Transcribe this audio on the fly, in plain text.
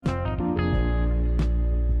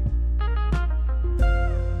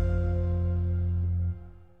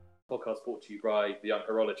podcast brought to you by The Young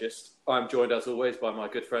Horologist. I'm joined, as always, by my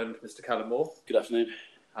good friend, Mr. Callum Moore. Good afternoon.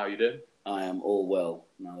 How are you doing? I am all well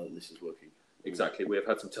now that this is working. Exactly. We have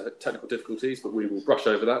had some technical difficulties, but we will brush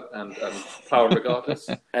over that and plough on regardless.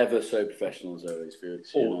 Ever so professional as always,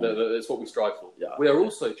 Felix. That's what we strive for. Yeah. We are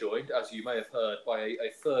also joined, as you may have heard, by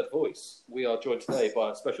a third voice. We are joined today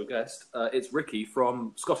by a special guest. It's Ricky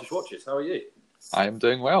from Scottish Watches. How are you? I am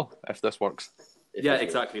doing well, if this works. If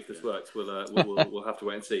this works, we'll have to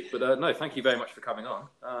wait and see. But no, thank you very much for coming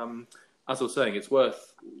on. As I was saying, it's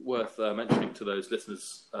worth mentioning to those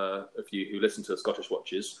listeners of you who listen to Scottish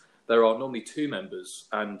Watches, there are normally two members,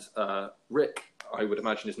 and Rick, I would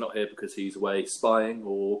imagine, is not here because he's away spying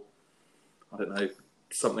or I don't know,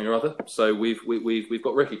 something or other. So we've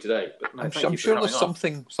got Ricky today. But no, I'm sure there's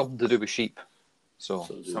something to do with sheep. So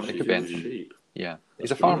something it to could do be with sheep. Yeah,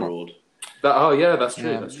 he's a farmer. That's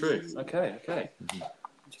true. Yeah. That's true. Okay. Mm-hmm.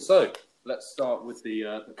 So let's start with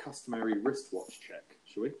the customary wristwatch check,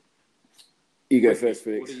 shall we? You go first,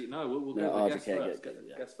 Felix. We'll go guess first.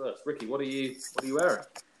 Guess first. Ricky, what are you wearing?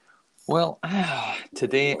 Well,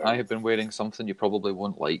 today I have been wearing something you probably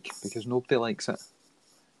won't like because nobody likes it.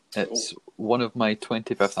 It's one of my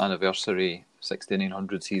 25th anniversary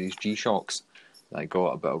 6900 series G-Shocks that I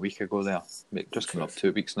got about a week ago there. Just coming up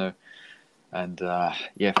 2 weeks now. And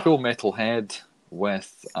full metal head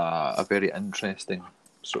with a very interesting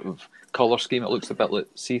sort of colour scheme. It looks a bit like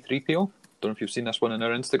C3PO. Don't know if you've seen this one on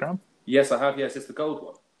our Instagram. Yes, I have. Yes, it's the gold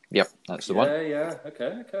one. Yep, that's the one. Yeah.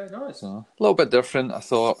 Okay, nice. So, a little bit different. I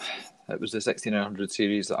thought it was the 6900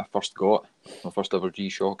 series that I first got. My first ever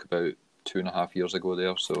G-Shock about 2.5 years ago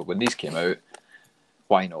there. So when these came out,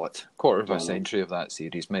 why not? Quarter of a century of that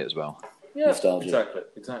series, might as well. Yeah, nostalgia.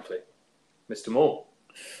 Exactly. Mr. Moore.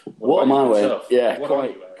 What am I wearing? Yeah,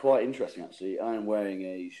 what quite interesting actually. I am wearing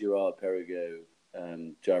a Girard-Perregaux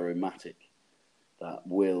Gyromatic that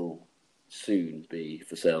will soon be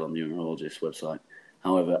for sale on the Young Horologist website.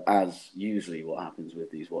 However, as usually what happens with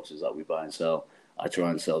these watches that we buy and sell, I try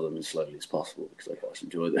and sell them as slowly as possible because I quite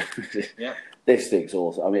enjoy them. Yeah. This thing's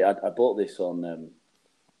awesome. I mean, I bought this on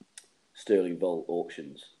Sterling Vault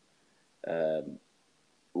auctions,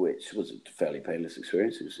 which was a fairly painless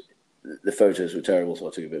experience. The photos were terrible, so I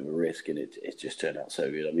took a bit of a risk, and it just turned out so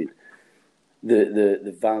good. I mean,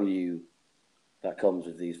 the value that comes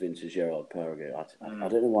with these vintage Girard-Perregaux, I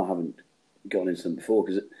don't know why I haven't gone into them before,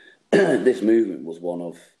 because this movement was one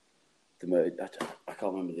of the most, I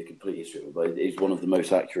can't remember the complete history of it, but it's one of the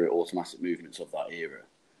most accurate automatic movements of that era.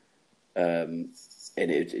 And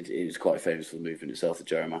it was quite famous for the movement itself, the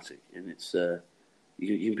Gyromatic, and it's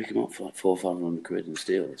you can pick them up for like £400 or £500 in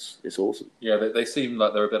steel. It's awesome. Yeah, they seem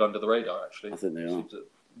like they're a bit under the radar, actually. I think they are.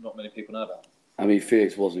 Not many people know about. I mean,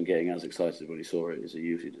 Felix wasn't getting as excited when he saw it as he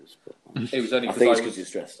usually does. But it was only I think it's because you're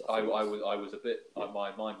stressed. I was a bit.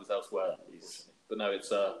 My mind was elsewhere. But no,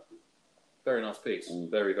 it's a very nice piece.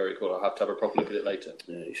 Very, very cool. I'll have to have a proper look at it later.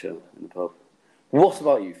 Yeah, you should in the pub. What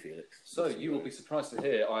about you, Felix? So you will be surprised to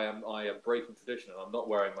hear I am breaking tradition, and I'm not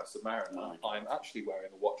wearing my Submariner. I'm actually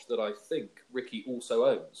wearing a watch that I think Ricky also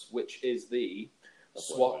owns, which is the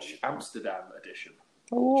Swatch Amsterdam edition.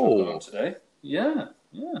 Oh, which I've got on today. Yeah.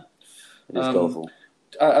 It is colourful.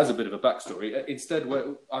 As a bit of a backstory,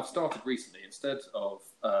 I've started recently, instead of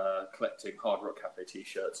collecting Hard Rock Cafe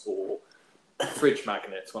T-shirts or fridge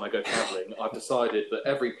magnets when I go travelling, I've decided that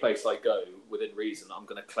every place I go, within reason, I'm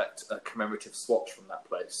going to collect a commemorative swatch from that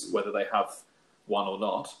place, whether they have one or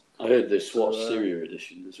not. I heard the Swatch Syria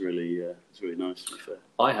edition is really nice, to be fair.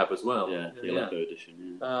 I have as well. Yeah, the Aleppo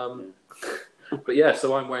edition. Yeah. But yeah,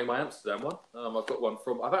 so I'm wearing my Amsterdam one.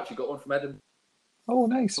 I've actually got one from Edinburgh. Oh,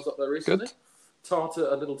 nice. I was up there recently.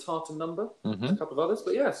 Good. A little Tartan number, a couple of others.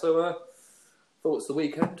 But yeah, so thought it's the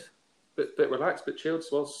weekend. Bit relaxed, bit chilled,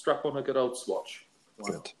 so I'll strap on a good old Swatch.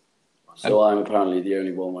 Wow. Good. So I'm apparently the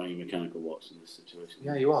only one wearing a mechanical watch in this situation.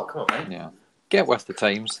 Yeah, you are. Come on, mate. Yeah. Get with the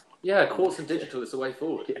times. Yeah, quartz and digital is the way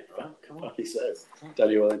forward. Yeah, come on. So.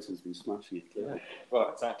 Daniel Wellington's been smashing it. Yeah.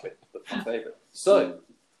 Well, exactly. That's my favourite. So,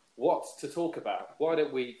 what to talk about? Why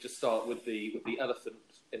don't we just start with the elephant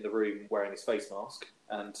in the room wearing his face mask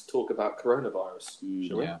and talk about coronavirus,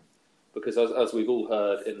 shall we? Yeah. Because as we've all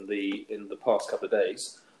heard in the past couple of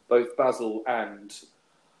days, both Basil and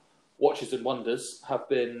Watches and Wonders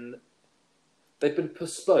they've been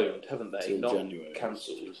postponed, haven't they? Till Not January.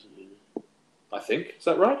 Cancelled. I think. Is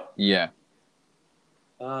that right? Yeah.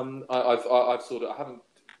 I haven't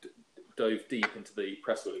dove deep into the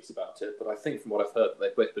press release about it, but I think from what I've heard,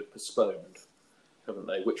 they've both been postponed, haven't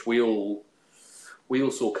they? Which we all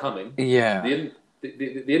saw coming. Yeah.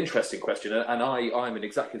 The interesting question, and I'm in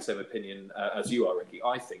exactly the same opinion as you are, Ricky.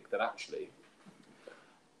 I think that actually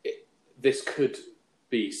this could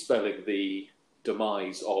be spelling the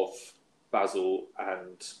demise of Basel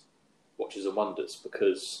and Watches and Wonders,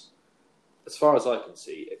 because as far as I can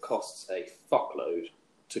see, it costs a fuckload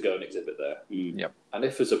to go and exhibit there. Yep. And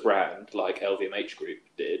if as a brand like LVMH Group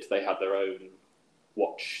did, they had their own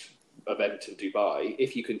watch event in Dubai,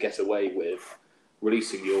 if you can get away with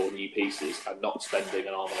releasing your new pieces and not spending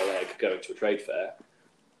an arm and a leg going to a trade fair,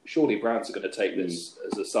 surely brands are going to take this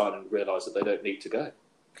as a sign and realise that they don't need to go.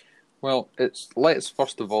 Well, let's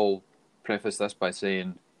first of all preface this by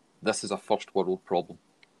saying this is a first world problem,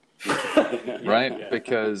 right? Yeah.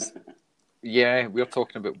 Because we're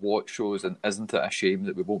talking about watch shows, and isn't it a shame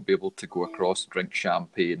that we won't be able to go across, drink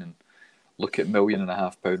champagne, and look at £1.5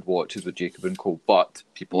 million watches with Jacob & Co. But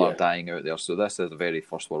people are dying out there, so this is a very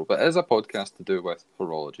first world. But it is a podcast to do with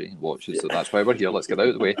horology and watches, so that's why we're here. Let's get out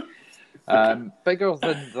of the way. Bigger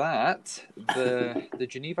than that, the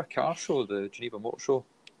Geneva Car Show, the Geneva Motor Show,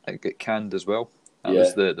 it got canned as well. That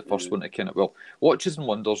was the first one to kind of, well, Watches and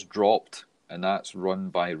Wonders dropped, and that's run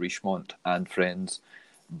by Richemont and friends.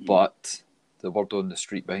 But the word on the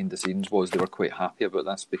street behind the scenes was they were quite happy about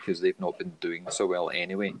this because they've not been doing so well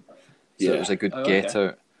anyway. So it was a good get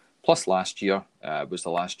out. Plus last year was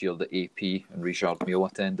the last year that AP and Richard Mille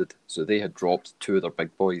attended. So they had dropped two of their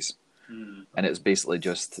big boys. And it's basically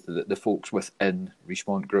just the folks within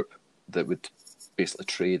Richemont Group that would basically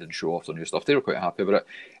trade and show off their new stuff. They were quite happy about it.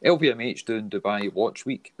 LVMH doing Dubai Watch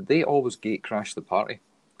Week, they always gate crash the party.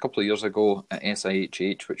 A couple of years ago at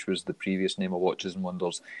SIHH, which was the previous name of Watches and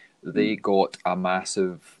Wonders, they got a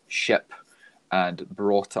massive ship and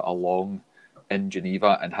brought it along in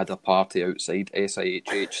Geneva and had a party outside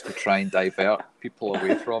SIHH to try and divert people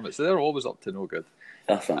away from it. So they're always up to no good.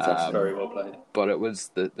 That's fantastic. Very well played. But it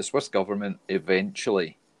was the Swiss government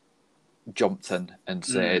eventually jumped in and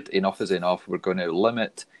said, enough is enough. We're going to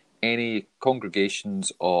limit any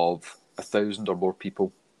congregations of 1,000 or more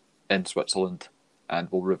people in Switzerland, and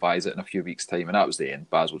we'll revise it in a few weeks' time. And that was the end.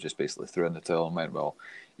 Basel just basically threw in the towel and went, well,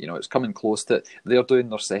 you know, it's coming close to it. They're doing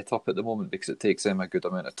their setup at the moment because it takes them a good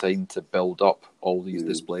amount of time to build up all these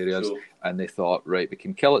display areas. Sure. And they thought, right, we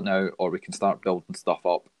can kill it now, or we can start building stuff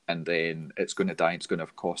up, and then it's going to die. It's going to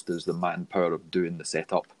have cost us the manpower of doing the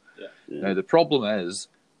setup. Yeah. Now, the problem is,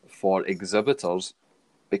 for exhibitors,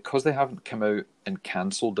 because they haven't come out and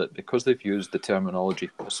cancelled it, because they've used the terminology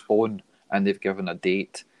postpone and they've given a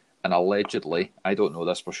date, and allegedly, I don't know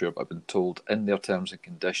this for sure, but I've been told in their terms and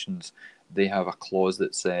conditions, they have a clause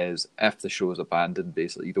that says if the show is abandoned,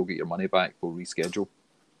 basically you don't get your money back, we'll reschedule.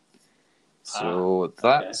 So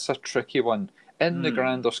that's a tricky one. In the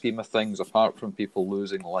grander scheme of things, apart from people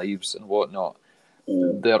losing lives and whatnot,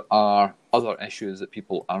 there are other issues that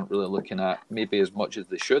people aren't really looking at, maybe as much as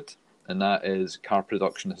they should, and that is car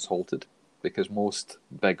production has halted because most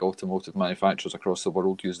big automotive manufacturers across the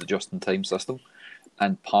world use the just-in-time system,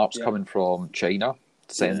 and parts coming from China,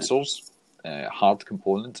 sensors, hard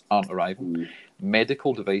components aren't arriving.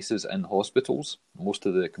 Medical devices in hospitals, most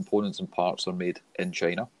of the components and parts are made in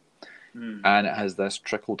China. And it has this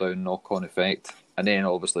trickle-down knock-on effect. And then,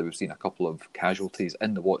 obviously, we've seen a couple of casualties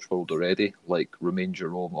in the watch world already, like Romain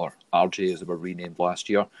Jerome, or RJ as they were renamed last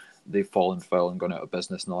year. They've fallen foul and gone out of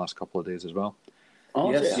business in the last couple of days as well.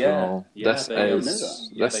 Oh, yes, so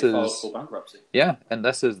this is full bankruptcy. Yeah, and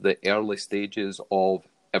this is the early stages of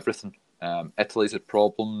everything. Italy's had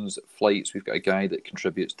problems, flights. We've got a guy that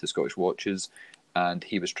contributes to Scottish Watches, and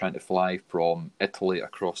he was trying to fly from Italy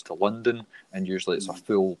across to London, and usually it's a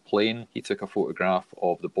full plane. He took a photograph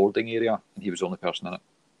of the boarding area, and he was the only person in it.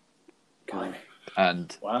 God. And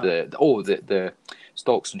the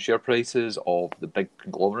stocks and share prices of the big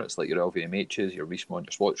conglomerates like your LVMHs, your Richemont,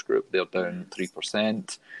 your Swatch Group, they're down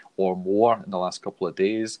 3% or more in the last couple of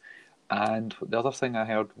days. And the other thing I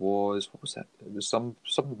heard was, what was it? It was some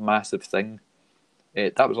massive thing.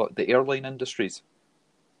 That was like the airline industries.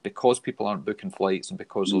 Because people aren't booking flights and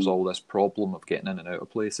because there's all this problem of getting in and out of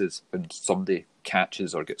places when somebody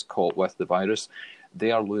catches or gets caught with the virus, they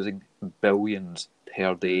are losing billions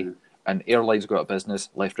per day. And airlines go out of business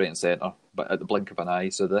left, right and centre, but at the blink of an eye.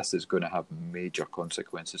 So this is going to have major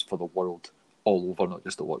consequences for the world all over, not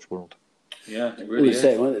just the watch world. Yeah, it really is.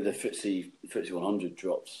 Saying, weren't it, the FTSE 100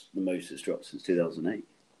 drops the most it's dropped since 2008,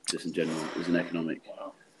 just in general, as an economic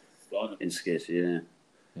indicator,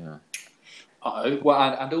 Yeah.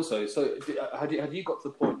 Well, and also, so have you got to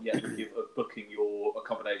the point yet of booking your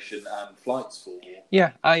accommodation and flights for?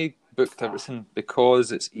 Yeah, I booked everything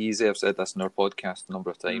because it's easy. I've said this in our podcast a number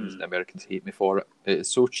of times. The Americans hate me for it. It is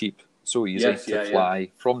so cheap, so easy to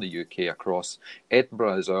fly from the UK across.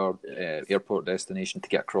 Edinburgh is our airport destination to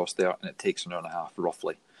get across there, and it takes an hour and a half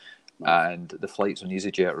roughly. And the flights on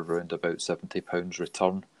EasyJet are around about £70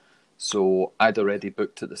 return. So I'd already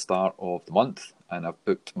booked at the start of the month, and I've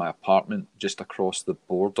booked my apartment just across the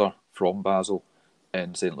border from Basel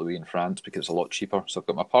in St. Louis in France because it's a lot cheaper. So I've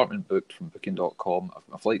got my apartment booked from Booking.com. I've got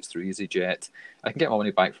my flights through EasyJet. I can get my money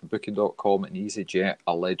back from Booking.com, and EasyJet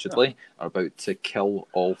allegedly are about to kill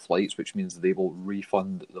all flights, which means they will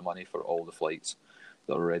refund the money for all the flights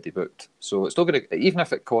that are already booked. So it's still going to, even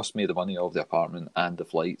if it costs me the money of the apartment and the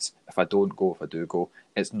flights, if I don't go, if I do go,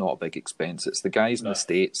 it's not a big expense. It's the guys in the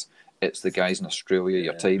States, it's the guys in Australia,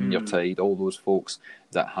 your time, your tide, all those folks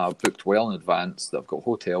that have booked well in advance, that have got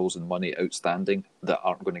hotels and money outstanding that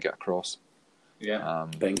aren't going to get across. Yeah.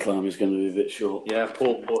 Ben Clam is going to be a bit short. Yeah,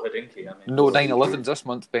 poor Hodinkee. I mean, No 9/11s this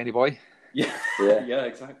month, Benny boy. Yeah, Yeah. yeah,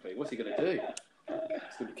 exactly. What's he going to do? He's going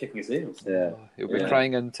to be kicking his heels. Yeah. He'll be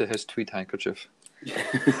crying into his tweed handkerchief.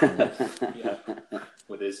 Yeah,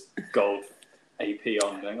 with his gold AP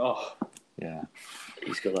on, going, oh. Yeah.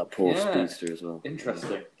 He's got that poor speedster as well.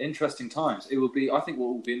 Interesting times. It will be. I think what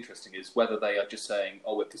will be interesting is whether they are just saying,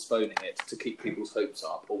 "Oh, we're postponing it to keep people's hopes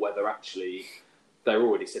up," or whether actually they're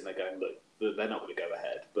already sitting there going, "Look, they're not going to go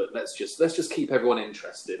ahead, but let's just keep everyone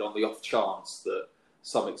interested on the off chance that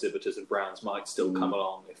some exhibitors and brands might still come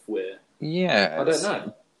along if we're." Yeah. I don't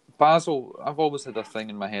know. Basel, I've always had a thing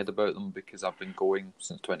in my head about them because I've been going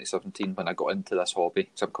since 2017 when I got into this hobby,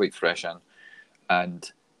 so I'm quite fresh in.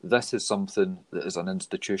 And this is something that is an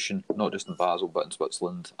institution, not just in Basel, but in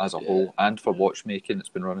Switzerland as a whole. And for watchmaking, it's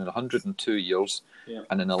been running 102 years. Yeah.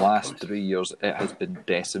 And in the last 3 years, it has been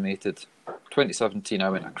decimated. 2017, I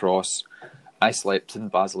went across. I slept in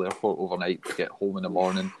Basel Airport overnight to get home in the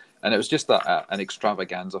morning. And it was just an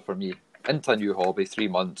extravaganza for me. Into a new hobby, 3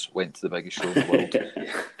 months, went to the biggest show in the world.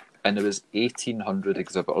 And there was 1,800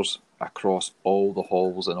 exhibitors across all the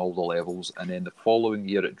halls and all the levels. And then the following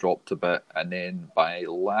year it dropped a bit. And then by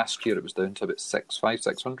last year it was down to about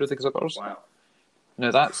 600 exhibitors. Wow.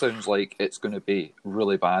 Now that sounds like it's going to be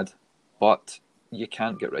really bad, but you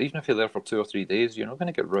can't get, even if you're there for 2 or 3 days, you're not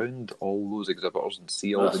going to get round all those exhibitors and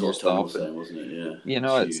see all the new stuff. Saying, wasn't it? Yeah. You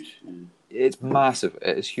know, it's massive.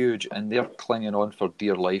 It is huge, and they're clinging on for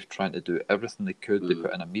dear life, trying to do everything they could. They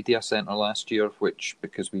put in a media centre last year, which,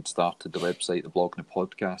 because we'd started the website, the blog, and the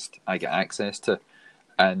podcast, I get access to,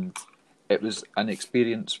 and it was an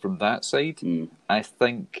experience from that side. I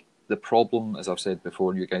think the problem, as I've said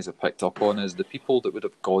before, and you guys have picked up on, is the people that would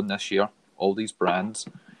have gone this year, all these brands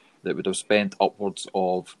that would have spent upwards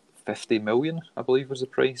of 50 million, I believe was the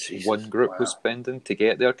price. Jesus, one group was spending to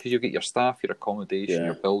get there, because you get your staff, your accommodation,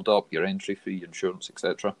 your build-up, your entry fee, insurance,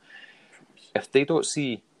 etc. If they don't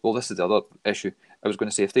see, well, this is the other issue. I was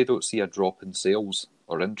going to say, if they don't see a drop in sales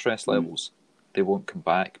or interest levels, they won't come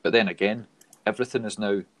back. But then again, everything is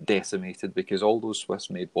now decimated because all those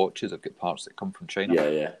Swiss-made watches have got parts that come from China.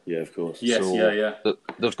 Yeah, of course. Yes, so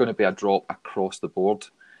there's going to be a drop across the board.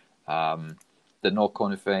 The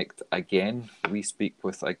knock-on effect, again, we speak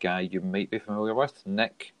with a guy you might be familiar with,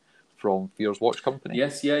 Nick from Fears Watch Company.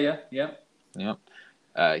 Yes, yeah.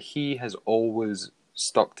 He has always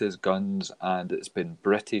stuck to his guns, and it's been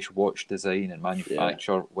British watch design and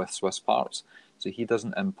manufacture with Swiss parts. So he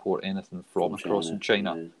doesn't import anything from across in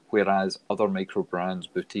China, whereas other micro brands,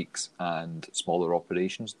 boutiques, and smaller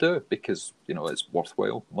operations do, because it's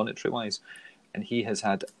worthwhile monetary-wise. And he has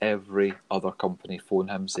had every other company phone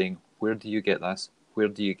him saying, where do you get this? Where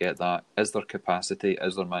do you get that? Is there capacity?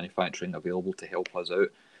 Is there manufacturing available to help us out?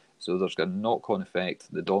 So there's a knock-on effect.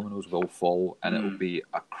 The dominoes will fall, and it will be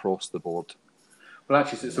across the board. Well,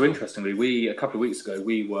 actually, so interestingly, a couple of weeks ago,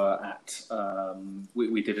 we were at,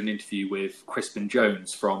 we did an interview with Crispin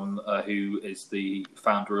Jones, who is the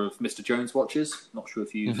founder of Mr. Jones Watches. Not sure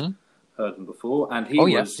if you've heard them before. And he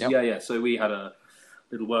so we had a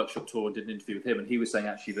little workshop tour and did an interview with him, and he was saying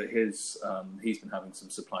actually that he's been having some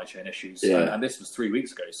supply chain issues, and this was 3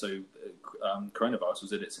 weeks ago, so coronavirus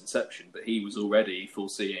was at its inception, but he was already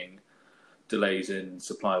foreseeing delays in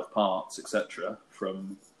supply of parts, etc.,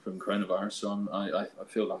 from coronavirus. So I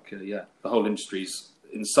feel like the whole industry's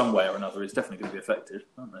in some way or another is definitely going to be affected,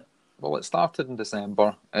 aren't they? Well, it started in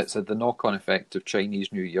December. It's the knock-on effect of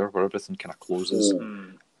Chinese New Year, where everything kind of closes.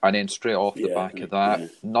 And then straight off the back of that,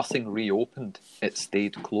 nothing reopened. It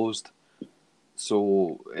stayed closed.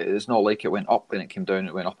 So it's not like it went up and it came down,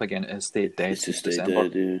 it went up again. It has stayed dead since December.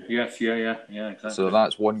 Yes, exactly. So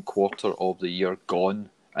that's 1 quarter of the year gone.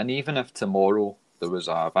 And even if tomorrow there was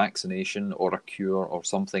a vaccination or a cure or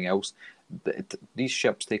something else, these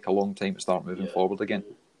ships take a long time to start moving forward again.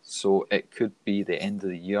 So it could be the end of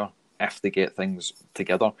the year if they get things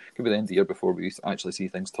together. It could be the end of the year before we actually see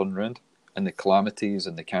things turn around. And the calamities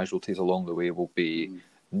and the casualties along the way will be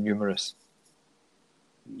numerous.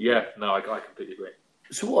 Yeah, no, I completely agree.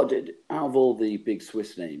 So what did out of all the big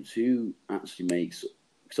Swiss names, who actually makes?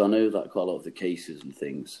 Because I know that quite a lot of the cases and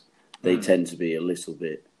things, they tend to be a little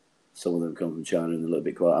bit. Some of them come from China and a little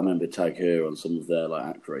bit quiet. I remember Tag Heuer on some of their like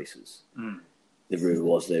act races. The rumor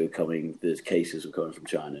was the cases were coming from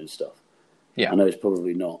China and stuff. Yeah, I know it's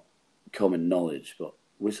probably not common knowledge, but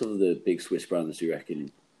with some of the big Swiss brands, do you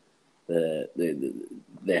reckon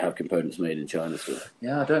they have components made in China still?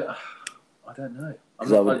 Yeah, I don't know.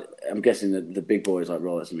 I'm guessing that the big boys like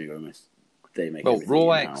Rolex and Migros, they make. Well,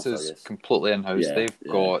 Rolex in-house, is completely in-house. Yeah, They've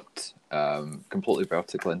got completely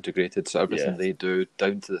vertically integrated, so everything they do,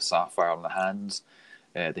 down to the sapphire on the hands,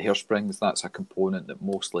 the hairsprings, that's a component that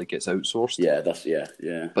mostly gets outsourced. Yeah.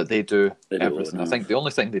 But they do They do everything. I think the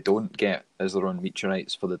only thing they don't get is their own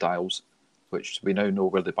meteorites for the dials, which we now know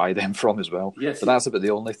where they buy them from as well. Yes, but that's about the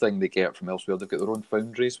only thing they get from elsewhere. They've got their own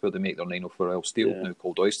foundries where they make their 904L steel, now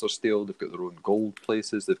called Oyster Steel. They've got their own gold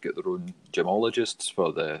places. They've got their own gemologists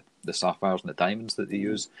for the sapphires and the diamonds that they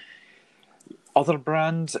use. Other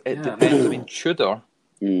brands, it depends. I mean, Tudor,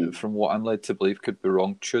 from what I'm led to believe, could be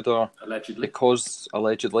wrong. Tudor, allegedly, because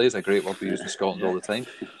allegedly is a great word we use in Scotland all the time,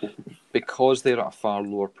 because they're at a far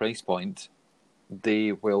lower price point,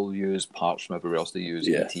 they will use parts from everywhere else. They use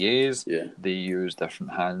ETAs, they use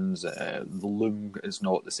different hands. The loom is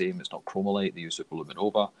not the same, it's not Chromolite, they use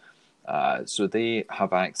Superluminova. So they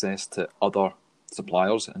have access to other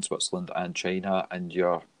suppliers in Switzerland and China, and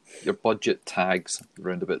your budget tags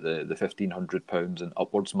around about the £1,500 and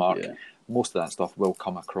upwards mark. Most of that stuff will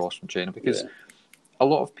come across from China because a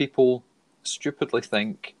lot of people stupidly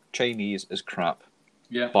think Chinese is crap.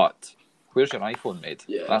 But where's your iPhone made?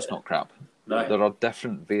 That's not crap. No. There are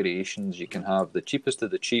different variations. You can have the cheapest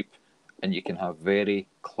of the cheap, and you can have very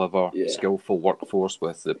clever, skillful workforce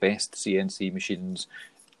with the best CNC machines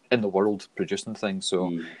in the world producing things.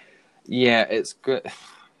 So, it's good.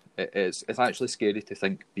 It's actually scary to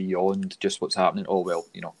think beyond just what's happening. Oh, well,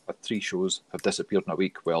 3 shows have disappeared in a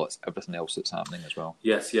week. Well, it's everything else that's happening as well.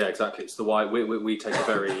 Yes, exactly. It's the why we take a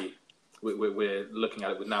very... We're looking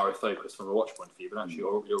at it with narrow focus from a watch point of view, but actually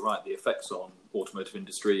you're right. The effects on automotive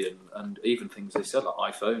industry and even things they said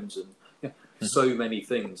like iPhones and so many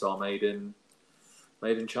things are made in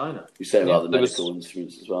China. You say about the medical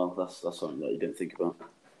instruments as well. That's something that you didn't think about.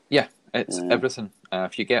 Yeah, it's everything.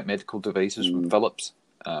 If you get medical devices from Philips,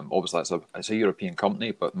 obviously it's a European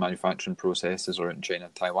company, but manufacturing processes are in China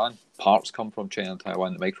and Taiwan. Parts come from China and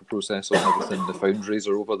Taiwan. The microprocessors and everything, the foundries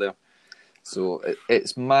are over there. So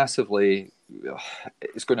it's massively,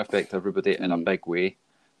 it's going to affect everybody in a big way,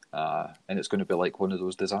 and it's going to be like one of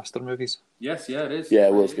those disaster movies. Yes, it is. Yeah,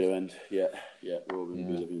 world's going to end. Yeah, we're all going to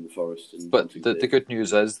be living in the forest. But the good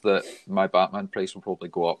news is that my Batman price will probably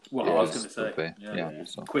go up. Well, I was going to say,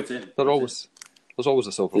 So quit in. There's always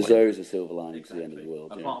a silver lining. There's always a silver lining to the end of the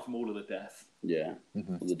world. Apart from all of the death. The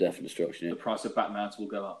death and destruction. The price of Batmans will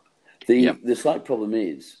go up. The slight problem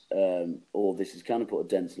is, or this has kind of put a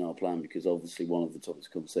dent in our plan because obviously one of the topics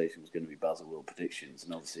of conversation was going to be Baselworld predictions,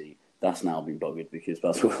 and obviously that's now been buggered because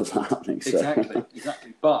Baselworld's not happening. So.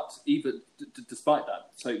 Exactly. But even despite that,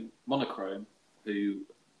 so Monochrome, who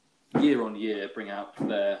year on year bring out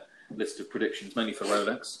their list of predictions, mainly for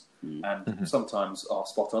Rolex, and sometimes are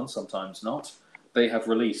spot on, sometimes not. They have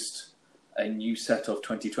released a new set of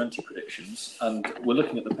 2020 predictions, and we're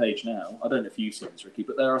looking at the page now. I don't know if you've seen this, Ricky,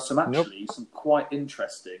 but there are some quite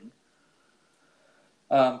interesting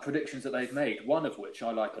predictions that they've made. One of which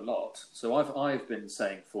I like a lot. So I've been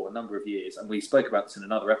saying for a number of years, and we spoke about this in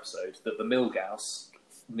another episode, that the Milgauss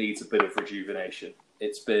needs a bit of rejuvenation.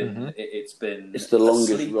 It's been it's the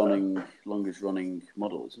longest running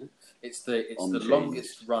model, isn't it? It's the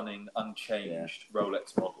longest running unchanged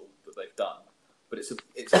Rolex model that they've done. But it's a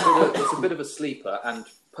bit of a sleeper, and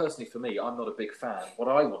personally for me, I'm not a big fan. What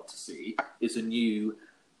I want to see is a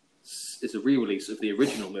re-release of the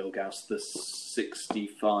original Milgauss, the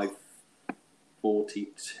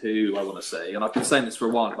 6542, I want to say. And I've been saying this for a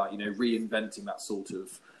while about reinventing that sort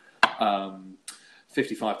of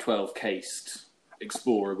 5512 cased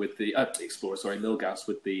Explorer with the Milgauss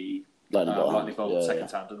with the lightning bolt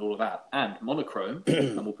second hand and all of that. And Monochrome,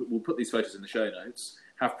 and we'll put these photos in the show notes,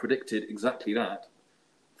 have predicted exactly that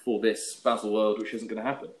for this Baselworld, which isn't going to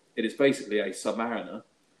happen. It is basically a Submariner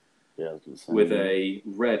with a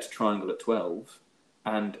red triangle at 12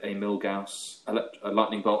 and a Milgauss a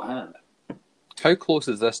lightning bolt hand. How close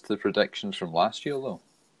is this to the predictions from last year, though?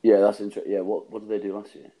 Yeah, that's interesting. Yeah, what did they do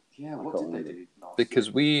last year? Yeah, what did they do last because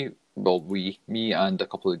year? Me and a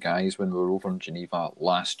couple of guys, when we were over in Geneva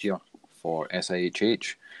last year for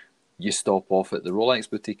SIHH, you stop off at the Rolex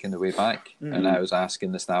boutique on the way back, and I was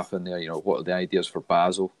asking the staff in there, what are the ideas for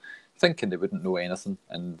Basel? thinking they wouldn't know anything.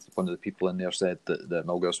 And one of the people in there said that the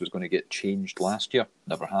Milgauss was going to get changed last year.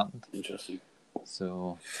 Never happened. Interesting.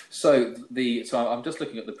 So I'm just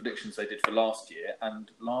looking at the predictions they did for last year, and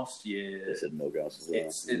last year They said Milgauss as well.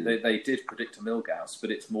 they did predict a Milgauss, but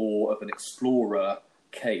it's more of an Explorer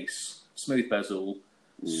case, smooth bezel,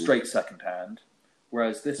 straight second hand,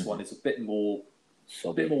 whereas this one is a bit more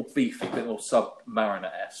beefy, a bit more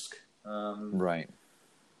Submariner-esque. right.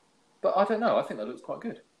 But I don't know. I think that looks quite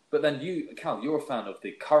good. But then Cal, you're a fan of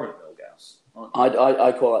the current Milgauss, aren't you?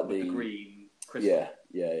 I call it With the green crystal.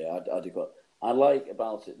 Yeah. I do quite. I like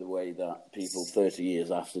about it the way that people 30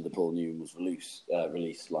 years after the Paul Newman was released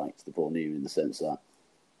liked the Paul Newman in the sense that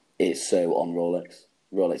it's so on Rolex.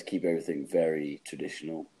 Rolex keep everything very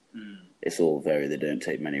traditional. It's all they don't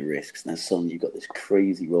take many risks. And then suddenly you've got this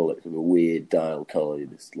crazy Rolex with a weird dial collar,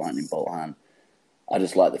 this lightning bolt hand. I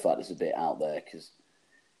just like the fact it's a bit out there because,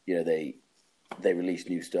 they release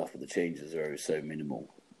new stuff, but the changes are so minimal.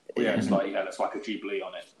 Yeah, it's like a Jubilee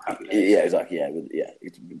on it. Yeah, exactly. Yeah,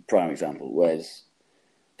 it's a prime example. Whereas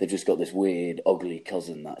they've just got this weird, ugly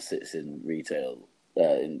cousin that sits in retail,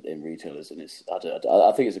 in retailers, and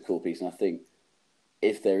I think it's a cool piece. And I think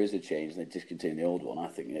if there is a change and they discontinue the old one, I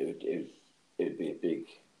think it would be a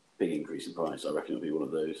big increase in price. I reckon it'll be one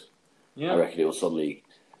of those. Yeah. I reckon it will suddenly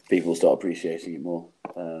people will start appreciating it more.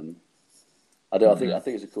 I think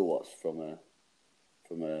it's a cool watch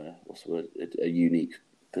from a unique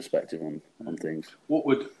perspective on things. What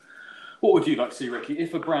would you like to see, Ricky,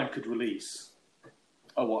 if a brand could release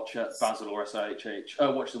a watch at Basel or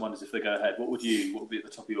SIHH? Watch the Wonders if they go ahead. What would be at the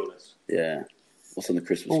top of your list? Yeah, what's on the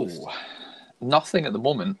Christmas list? Nothing at the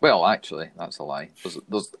moment. Well, actually, that's a lie.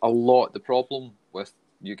 There's a lot. The problem with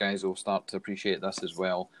you guys will start to appreciate this as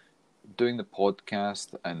well. Doing the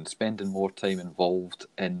podcast and spending more time involved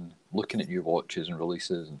in looking at new watches and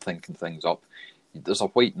releases and thinking things up. There's a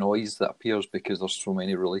white noise that appears because there's so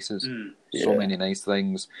many releases, so many nice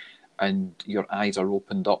things, and your eyes are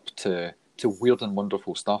opened up to weird and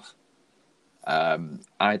wonderful stuff. I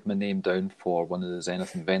had my name down for one of the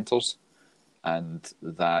Zenith Inventors, and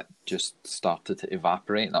that just started to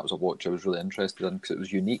evaporate. That was a watch I was really interested in because it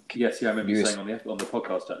was unique. Yes, I remember you saying on the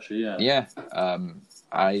podcast actually. Yeah.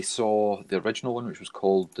 I saw the original one, which was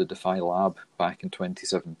called the Defy Lab, back in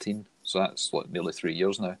 2017. So that's nearly 3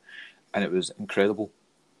 years now. And it was incredible.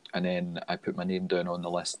 And then I put my name down on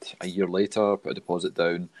the list a year later, put a deposit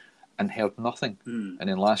down, and heard nothing. And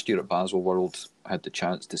then last year at Basel World, I had the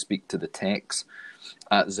chance to speak to the techs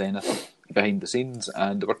at Zenith behind the scenes,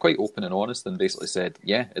 and they were quite open and honest and basically said,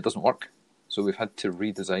 yeah, it doesn't work. So we've had to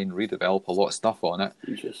redesign, redevelop a lot of stuff on it.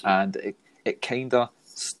 And it kind of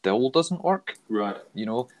still doesn't work. Right.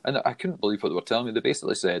 And I couldn't believe what they were telling me. They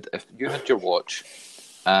basically said, if you had your watch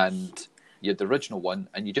and you had the original one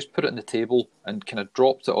and you just put it on the table and kind of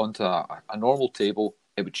dropped it onto a normal table,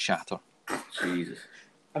 it would shatter. Jesus.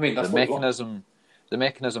 I mean, that's the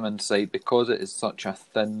mechanism inside, because it is such a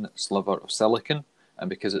thin sliver of silicon and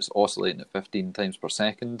because it's oscillating at 15 times per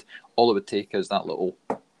second, all it would take is that little,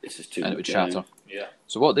 and it would shatter. Yeah.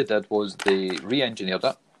 So what they did was they re-engineered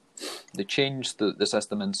it. They changed the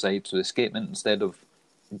system inside, so the escapement, instead of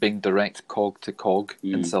being direct cog to cog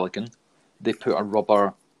in silicon, they put a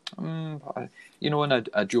rubber, in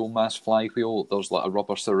a dual mass flywheel, there's like a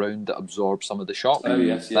rubber surround that absorbs some of the shock. Oh,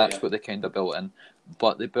 yes, That's what they kind of built in.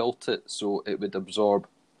 But they built it so it would absorb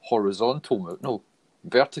vertical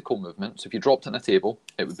movement. So if you dropped it on a table,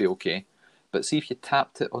 it would be okay. But see, if you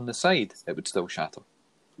tapped it on the side, it would still shatter.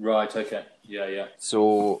 Right, okay. Yeah.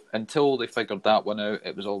 So until they figured that one out,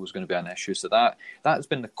 it was always going to be an issue. So that has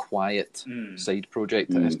been the quiet side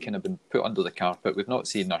project that has kind of been put under the carpet. We've not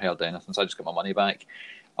seen or heard anything, so I just got my money back.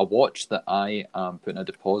 A watch that I am putting a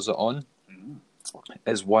deposit on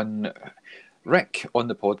is one... Rick on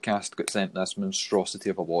the podcast got sent this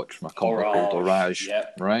monstrosity of a watch from a company called Orage,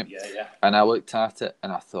 right? Yeah. And I looked at it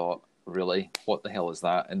and I thought, really, what the hell is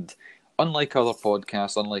that? And unlike other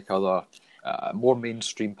podcasts, unlike other more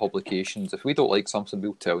mainstream publications, if we don't like something,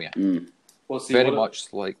 we'll tell you. Well, see, very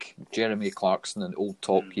much like Jeremy Clarkson and Old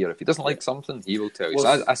Top here. If he doesn't like something, he will tell you.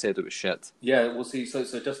 Well, so I said it was shit. Yeah, well, see, so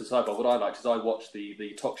just a sidebar, what I liked is I watched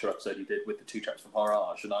the talk show episode he did with the two tracks from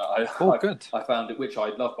Harage, and good. I found it, which I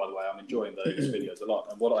love, by the way. I'm enjoying those videos a lot.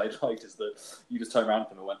 And what I liked is that you just turned around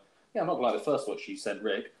to him and went, yeah, I'm not going to lie, the first watch you sent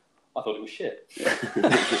Rick, I thought it was shit.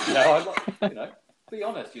 Be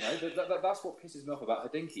honest, that's what pisses me off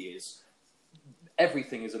about Hodinkee is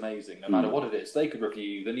everything is amazing, no matter what it is. They could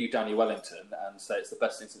review the new Danny Wellington and say it's the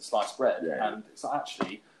best thing since sliced bread, and it's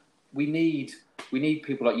actually we need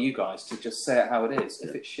people like you guys to just say it how it is.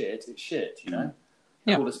 If it's shit, it's shit.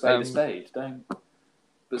 Call a spade a spade. Don't.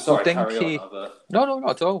 But sorry, carry Hodinkee. on. No, not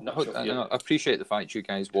at all. Not sure, yeah. I appreciate the fact you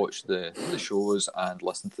guys watch the shows and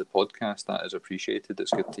listen to the podcast. That is appreciated.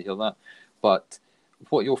 It's good to hear that. But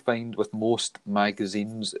what you'll find with most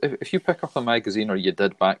magazines, if you pick up a magazine, or you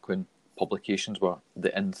did back when publications were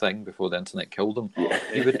the in thing before the internet killed them,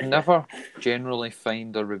 you would never generally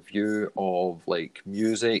find a review of like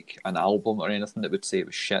music, an album, or anything that would say it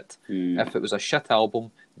was shit. If it was a shit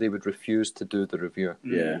album, they would refuse to do the review.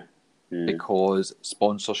 Yeah. Because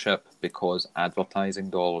sponsorship, because advertising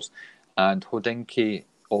dollars. And Hodinkee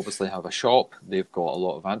obviously have a shop. They've got a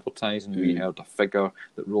lot of advertising. We heard a figure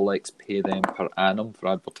that Rolex pay them per annum for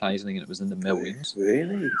advertising, and it was in the millions.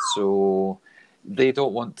 Really? So they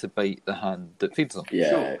don't want to bite the hand that feeds them. Yeah.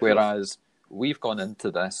 Sure. Whereas we've gone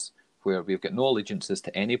into this where we've got no allegiances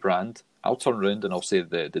to any brand. I'll turn around and I'll say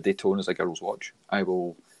the Daytona is a girl's watch. I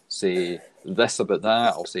will say this about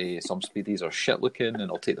that. I'll say some Speedies are shit looking,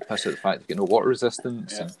 and I'll take the piss out of the fact they've got no water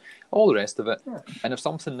resistance and all the rest of it. Yeah. And if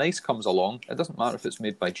something nice comes along, it doesn't matter if it's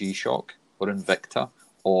made by G-Shock or Invicta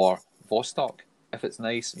or Vostok. If it's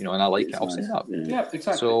nice, and I like it, I'll say that. Yeah,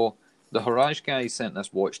 exactly. So the Haraj guy sent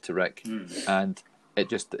this watch to Rick, and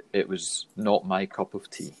it was not my cup of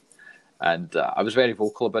tea. And I was very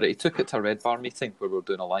vocal about it. He took it to a Red Bar meeting where we were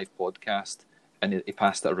doing a live podcast, and he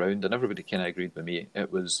passed it around, and everybody kind of agreed with me.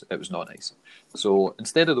 It was not nice. So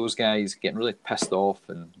instead of those guys getting really pissed off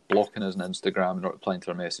and blocking us on Instagram and not replying to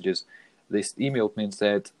our messages, they emailed me and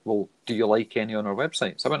said, well, do you like any on our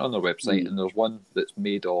website? So I went on their website, and there's one that's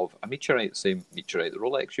made of a meteorite, the same meteorite that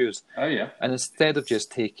Rolex use. Oh, yeah. And instead of just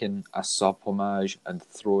taking a sub-homage and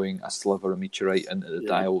throwing a sliver of meteorite into the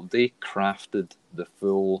dial, they crafted the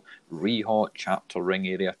full Rehot chapter ring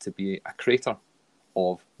area to be a crater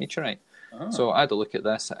of meteorite. Oh. So I had a look at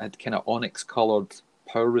this. It had kind of onyx-coloured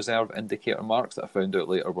power reserve indicator marks that I found out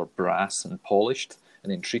later were brass and polished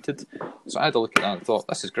and then treated. So I had a look at that and thought,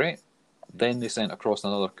 this is great. Then they sent across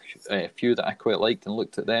another few that I quite liked and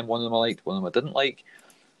looked at them. One of them I liked, one of them I didn't like.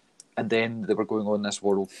 And then they were going on this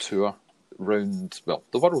world tour round,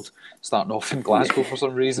 the world, starting off in Glasgow for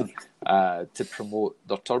some reason, to promote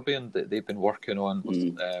their tourbillon that they've been working on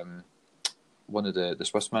with one of the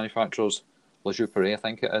Swiss manufacturers, La Jouperet, I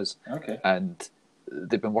think it is. Okay. And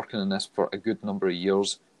they've been working on this for a good number of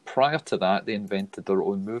years. Prior to that, they invented their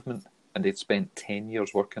own movement, and they'd spent 10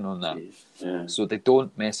 years working on that. Yeah. So they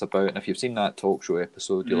don't mess about. And if you've seen that talk show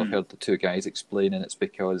episode, you'll have heard the two guys explaining it's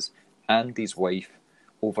because Andy's wife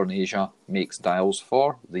over in Asia makes dials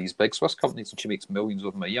for these big Swiss companies, and she makes millions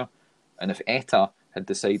of them a year. And if ETA had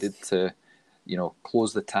decided to,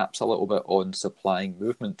 close the taps a little bit on supplying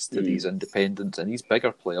movements to these independents and these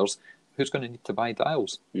bigger players, who's going to need to buy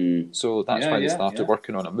dials? So that's why they started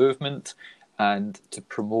working on a movement. And to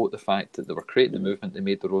promote the fact that they were creating the movement, they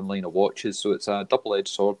made their own line of watches. So it's a double-edged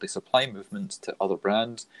sword. They supply movements to other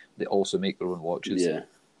brands. They also make their own watches. Yeah.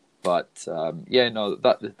 But,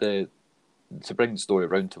 to bring the story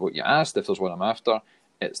around to what you asked, if there's one I'm after,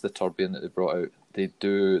 it's the tourbillon that they brought out. They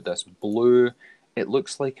do this blue. It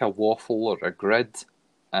looks like a waffle or a grid.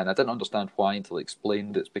 And I didn't understand why until I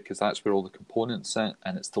explained. It's because that's where all the components sit,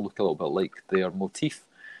 and it's to look a little bit like their motif.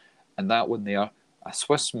 And that one there, a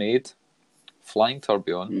Swiss-made flying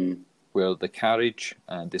tourbillon, where the carriage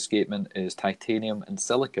and escapement is titanium and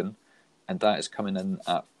silicon, and that is coming in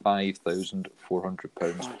at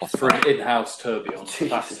 £5,400 plus. For an in-house tourbillon,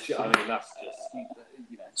 that's just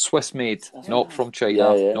Swiss made, not from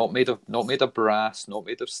China, not made of brass, not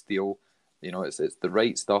made of steel. It's the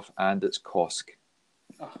right stuff, and it's Kosk.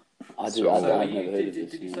 Did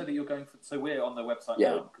you say that you're going for? So we're on their website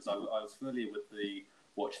now, because I was familiar with the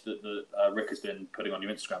watch that Rick has been putting on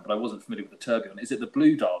your Instagram, but I wasn't familiar with the tourbillon. Is it the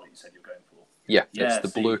blue dial that you said you're going for? Yeah, it's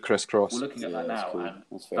the blue crisscross. We're looking at that now, cool. And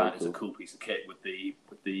that is a cool piece of kit with the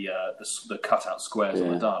cutout squares on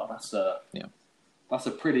the dial. That's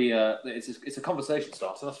a pretty. It's a conversation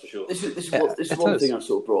starter, that's for sure. This is one thing I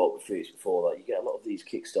sort of brought up with Freeze before. Like, you get a lot of these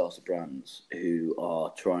Kickstarter brands who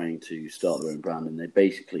are trying to start their own brand, and they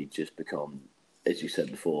basically just become, as you said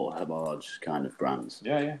before, homage kind of brands.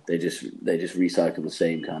 Yeah. They just recycle the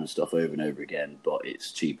same kind of stuff over and over again, but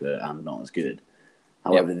it's cheaper and not as good.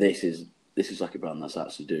 However, this is like a brand that's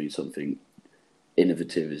actually doing something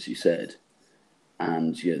innovative, as you said,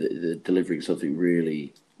 and they're delivering something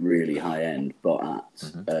really, really high end, but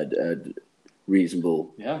at a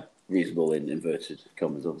reasonable in inverted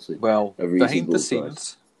commas, obviously. Well, behind the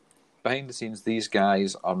scenes, these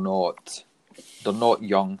guys are not. They're not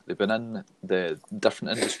young. They've been in the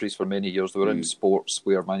different industries for many years. They were in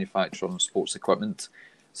sportswear manufacturing, sports equipment.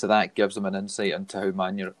 So that gives them an insight into how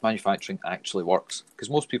manufacturing actually works. Because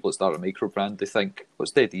most people that start a micro brand, they think, well,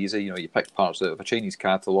 it's dead easy. You pick parts out of a Chinese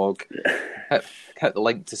catalogue, hit the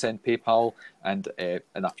link to send PayPal, and in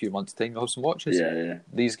a few months' time you'll have some watches. Yeah.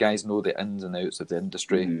 These guys know the ins and outs of the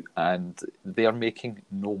industry, and they are making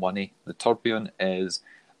no money. The Tourbillon is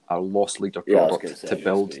a loss leader product to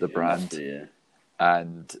build the brand.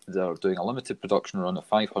 And they're doing a limited production run of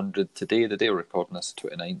 500 today. The day we're recording this,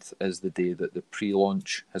 29th, is the day that the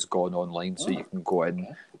pre-launch has gone online, so you can go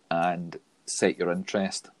in and set your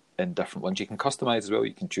interest in different ones. You can customise as well.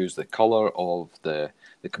 You can choose the colour of the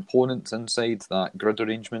components inside that grid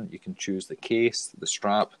arrangement. You can choose the case, the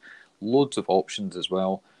strap, loads of options as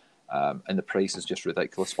well. And the price is just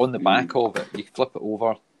ridiculous. On the back of it, you flip it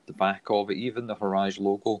over, the back of it, even the Horage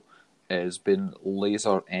logo has been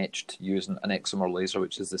laser etched using an Excimer laser,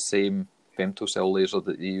 which is the same femtocell laser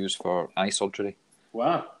that they use for eye surgery.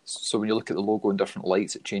 Wow. So when you look at the logo in different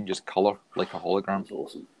lights, it changes colour like a hologram. That's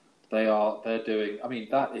awesome. They're doing, I mean,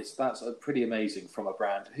 that's pretty amazing from a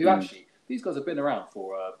brand who actually, these guys have been around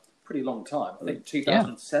for a pretty long time. I think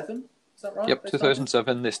 2007, is that right? Yep,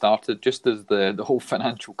 2007 they started, just as the whole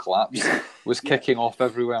financial collapse was kicking off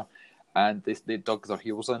everywhere. And they dug their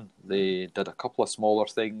heels in. They did a couple of smaller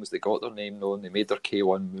things. They got their name known. They made their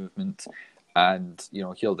K1 movement. And,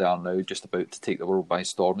 here they are now, just about to take the world by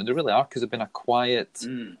storm. And they really are, because they've been a quiet,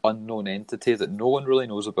 unknown entity that no one really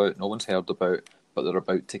knows about, no one's heard about, but they're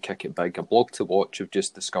about to kick it big. A Blog to Watch have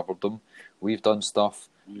just discovered them. We've done stuff.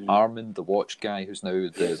 Armin, the watch guy, who's now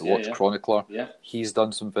the watch chronicler, he's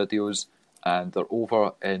done some videos. And they're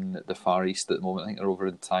over in the Far East at the moment. I think they're over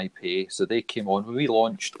in Taipei. So they came on. When we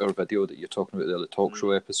launched our video that you're talking about there, the talk show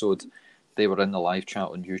episode, they were in the live chat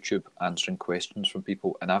on YouTube answering questions from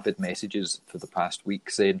people. And I've had messages for the past week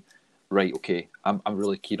saying, right, okay, I'm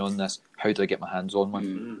really keen on this. How do I get my hands on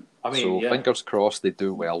one? Fingers crossed they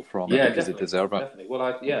do well from it because they deserve it. Definitely.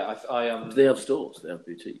 Well, Do they have stores? Do they have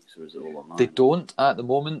boutiques, or is it all online? They don't at the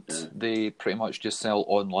moment. They pretty much just sell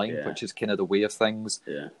online, which is kind of the way of things.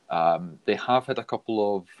 They have had a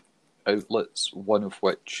couple of outlets, one of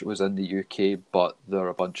which was in the UK, but they're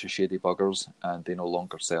a bunch of shady buggers and they no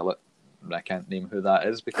longer sell it. I can't name who that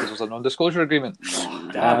is because there's a non-disclosure agreement.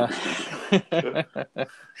 Yes.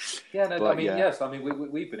 I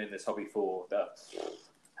mean, we've been in this hobby for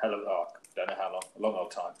don't know how long, a long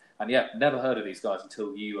time, and never heard of these guys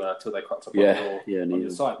until they cropped up on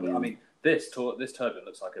your site. But I mean, this Tourbillon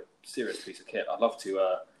looks like a serious piece of kit. I'd love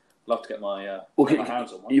to get my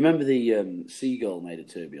hands on one. You remember the Seagull made a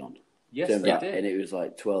Tourbillon? Yes, they did. And it was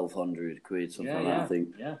like 1,200 quid, something like that, I think.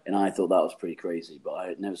 Yeah. And I thought that was pretty crazy, but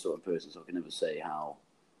I never saw it in person, so I can never say how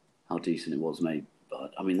decent it was made.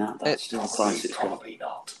 But I mean, that's still pricey. It's probably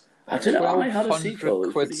not. I don't know. I had a Seagull.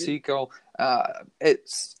 £1,200 Seagull.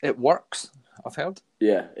 It works. I've heard.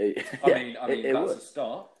 Yeah. I mean, that's a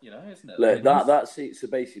start, isn't it? Look, that's it. So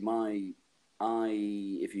basically,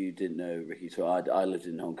 if you didn't know, Ricky, so I lived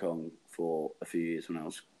in Hong Kong for a few years when I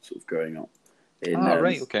was sort of growing up.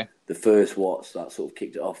 Right, okay. The first watch that sort of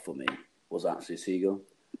kicked it off for me was actually Seagull.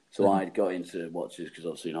 So I'd got into watches because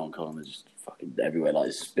obviously in Hong Kong there's just fucking everywhere, like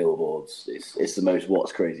it's billboards. It's the most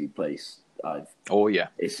watch crazy place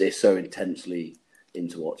It's so intensely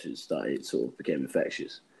into watches that it sort of became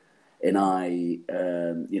infectious. And I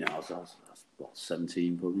was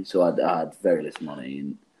 17 probably, so I had very little money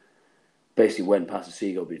and basically went past a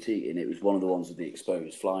Seagull boutique, and it was one of the ones with the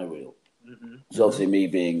exposed flywheel. So obviously me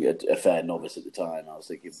being a fair novice at the time, I was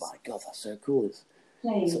thinking, my God, that's so cool. It's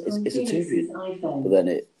a Tourbillon. But then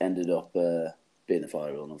it ended up being the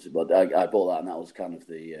Firewheel, obviously. But I bought that, and that was kind of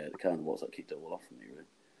the kind of watch that kicked it all off for me, really.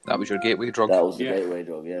 That was your gateway drug? That was the gateway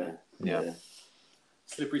drug, yeah.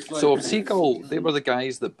 Slippery slope. So Seagull, they were the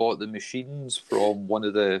guys that bought the machines from one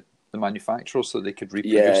of the manufacturers so they could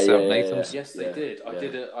reproduce certain items? Yes, they did.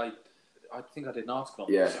 I think I did an article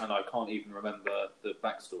on this, and I can't even remember the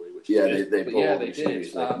backstory. They did. Because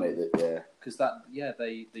I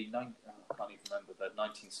can't even remember the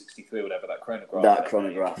 1963 whatever that chronograph. That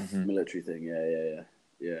chronograph military thing, yeah.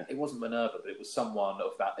 It wasn't Minerva, but it was someone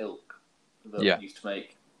of that ilk that used to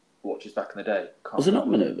make watches back in the day. Was it not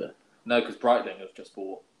Minerva? No, because Breitling have just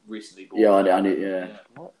recently bought. Yeah, I knew. Yeah.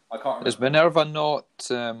 What? I can't remember. Is Minerva not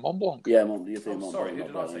Montblanc? Yeah, Montblanc. Sorry, who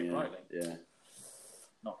did I say? Breitling. Yeah.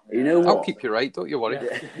 Not, you know what? I'll keep you right, don't you worry.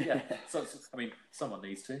 Yeah. So, I mean, someone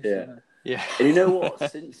needs to. Yeah. And you know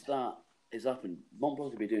what? Since that has happened,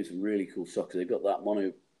 Montblanc have been doing some really cool stuff because they've got that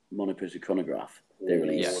monoprism chronograph they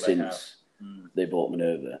released since they bought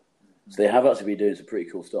Minerva. So they have actually been doing some pretty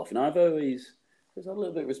cool stuff. And I've always had a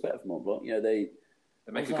little bit of respect for Montblanc. They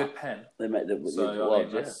make a good pen. They make the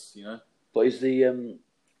But is the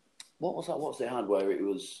what was that? What's they had where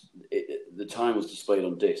the time was displayed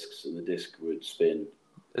on discs and the disc would spin?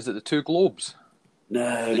 Is it the two globes?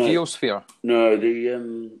 No, The no, geosphere? no.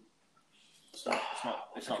 The It's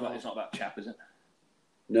not that chap, is it?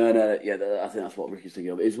 no. Yeah, I think that's what Ricky's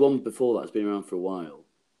thinking of. It's one before that. It's been around for a while,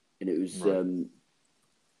 and it was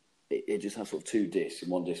it just had sort of two discs, and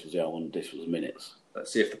one disc was one disc was minutes.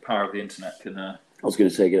 Let's see if the power of the internet can. I was going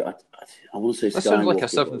to say, I want to say That sounds like a Skywalker,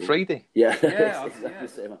 Seven Friday. Yeah, Yeah, exactly the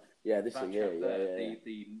same. Yeah, this thing here. Yeah.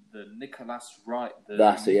 The Nicholas Wright.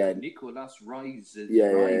 That's it, yeah. Nicholas Reisek.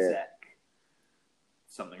 Yeah.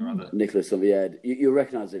 Something or other. Nicholas, yeah. You'll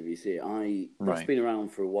recognise it if you see it. That's Right. been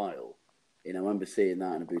around for a while. I remember seeing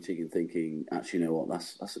that in a boutique and thinking, actually, you know what?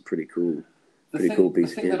 That's a pretty cool piece The of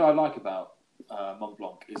thing kit. that I like about Mont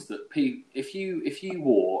Blanc is that if you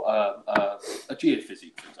wore a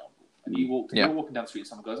geophysique, for example, and you're walking down the street and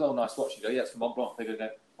someone goes, "Oh, nice watch," you go, "Yeah, it's from Mont Blanc." They're going to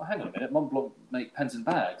go, "Well, hang on a minute, Mont Blanc make pens and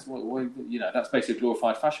bags. Well, that's basically a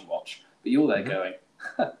glorified fashion watch." But you're there going,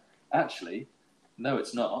 "Actually, no,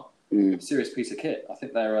 it's not. Serious piece of kit." I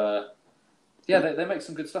think they're they make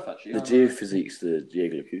some good stuff actually. The geophysique's the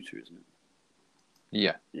Diego Lacuta, isn't it?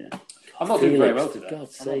 Yeah. Yeah. I'm not doing very well for today.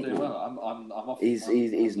 God's I'm sake, not doing man. well. I'm off.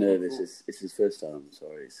 He's nervous. It's his first time.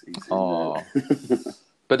 Sorry. He's Oh.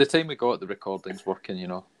 By the time we got the recordings working,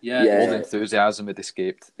 Yeah. all the enthusiasm had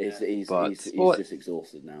escaped. He's Well, just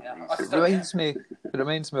exhausted now. Yeah, It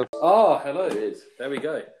reminds me of Oh, hello. It is. There we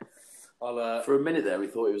go. I'll. For a minute there, we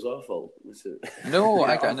thought it was our fault. no.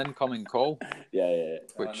 I got an incoming call, Yeah.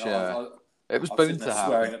 which no, it was I was bound sitting to there happen.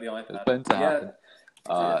 swearing at the It iPad. was bound to happen.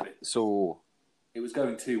 Totally. So It was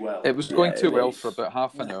going too well. it was going Yeah, too it well is. for about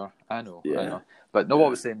half an hour. I know. But Yeah. what I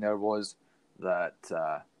was saying there was that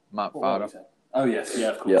Matt What were we Farah, saying? Oh yes, yeah,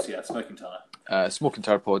 of course, yeah. Smoking Tire. Smoking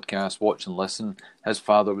Tire podcast, Watch and Listen. His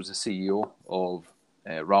father was the CEO of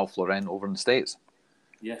Ralph Lauren over in the States.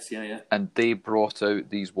 Yes, yeah. And they brought out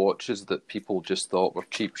these watches that people just thought were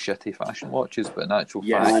cheap, shitty fashion watches, but in actual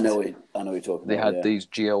Yes. fact, I know what you're talking they about. had these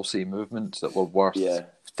GLC movements that were worth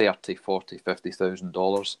 $30,000, $40,000,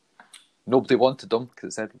 $50,000. Nobody wanted them because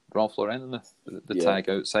it said Ralph Lauren on the tag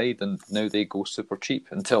outside, and now they go super cheap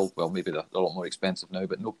until, well, maybe they're a lot more expensive now,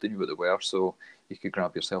 but nobody knew what they were, so you could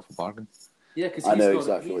grab yourself a bargain. Yeah, because I know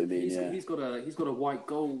exactly what you mean. He's got a white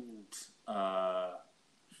gold.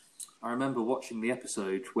 I remember watching the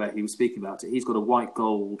episode where he was speaking about it. He's got a white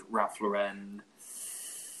gold Ralph Lauren.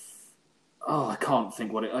 Oh, I can't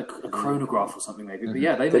think what a chronograph or something maybe. But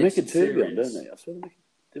yeah, they make a some tourbillon, serious- don't they? I swear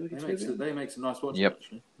they make a tourbillon. They make some nice watches Yep.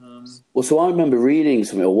 actually. Well, so I remember reading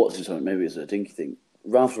something or watching something. Maybe it's a dinky thing.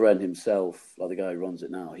 Ralph Lauren himself, like the guy who runs it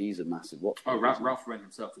now, he's a massive watch guy. Oh, Ralph Lauren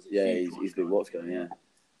himself is a huge he's a big watch guy. Yeah.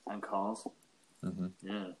 And cars. Mm-hmm.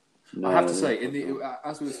 Yeah. No, I have to say,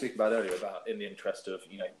 as we were speaking about earlier, about in the interest of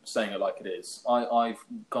saying it like it is, I've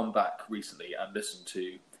gone back recently and listened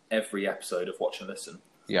to every episode of Watch and Listen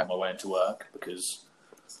on my way into work, because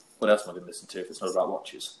what else am I going to listen to if it's not about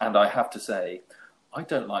watches? And I have to say, I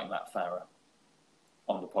don't like Matt Farah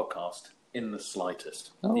on the podcast in the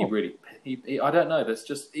slightest. Oh. He I don't know. There's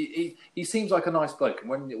just he seems like a nice bloke, and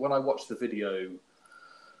when I watch the YouTube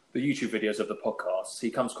videos of the podcasts, he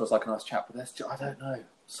comes across like a nice chap. But I don't know,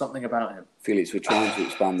 something about him. Felix, we're trying to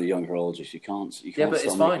expand the young horologist. You can't. Yeah, but it's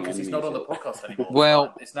stop fine making because he's not on enemies. the podcast anymore.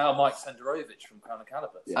 Well, it's now Mike Senderovich from Crown and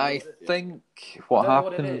Caliber. Yeah. I think what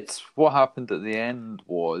happened at the end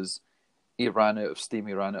was he ran out of steam,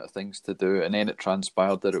 he ran out of things to do, and then it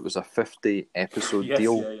transpired that it was a 50 episode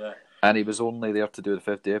deal. Yeah. And he was only there to do the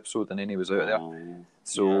 50 episode, and then he was out of there. Oh, yeah.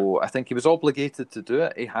 So I think he was obligated to do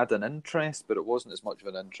it. He had an interest, but it wasn't as much of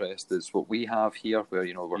an interest as what we have here, where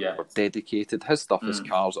we're dedicated. His stuff is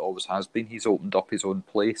cars; it always has been. He's opened up his own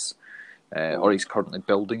place, or he's currently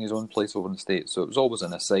building his own place over in the States. So it was always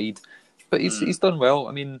an aside, but he's done well.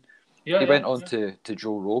 I mean, he went on to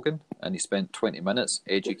Joe Rogan, and he spent 20 minutes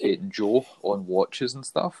educating Joe on watches and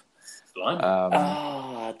stuff.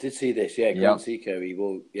 I did see this. Yeah, Grant Seco.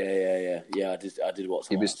 Yeah. I did watch.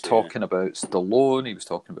 He was talking about Stallone. He was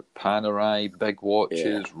talking about Panerai, big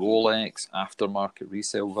watches, Rolex, aftermarket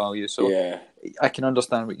resale value. So I can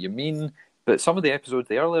understand what you mean. But some of the episodes,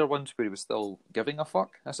 the earlier ones where he was still giving a fuck,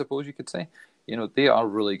 I suppose you could say, they are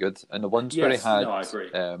really good. And the ones where he had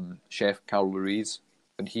Chef Carl Ruiz,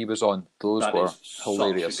 when he was on, those were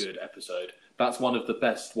hilarious. Such a good episode. That's one of the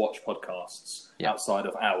best watch podcasts outside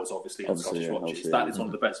of ours, obviously, on Scottish Watches. That is one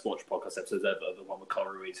of the best watch podcast episodes ever. The one with Carl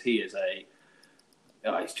Ruiz. He is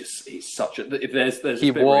he's such a. There's a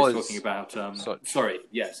bit where he's talking about. He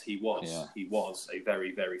was. Yeah. He was a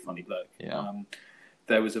very, very funny bloke. Yeah.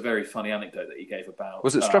 There was a very funny anecdote that he gave about.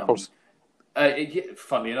 Was it strippers?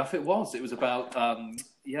 Funnily enough, it was. It was about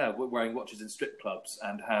wearing watches in strip clubs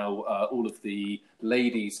and how all of the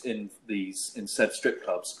ladies in said strip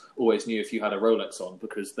clubs always knew if you had a Rolex on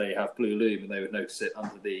because they have blue lume and they would notice it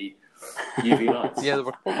under the UV lights. Yeah,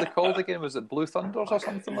 what were they called again? Was it Blue Thunders or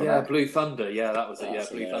something like that? Yeah, Blue Thunder. Yeah, that was it. That's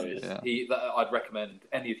Blue Thunder. Yeah. I'd recommend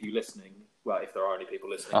any of you listening. Well, if there are any people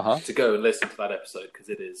listening, to go and listen to that episode because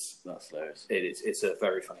that's hilarious. It's a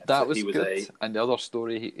very funny episode. That was good. And the other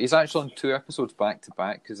story, he's actually on 2 episodes back to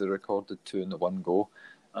back because they recorded 2 in the one go.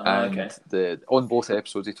 And on both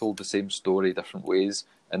episodes, he told the same story different ways.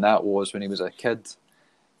 And that was when he was a kid,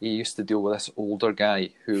 he used to deal with this older guy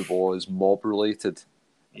who was mob related.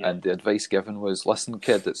 Yeah. And the advice given was, listen,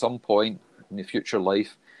 kid, at some point in your future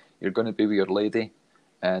life, you're going to be with your lady,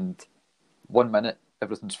 and 1 minute,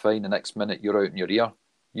 everything's fine. The next minute, you're out in your ear.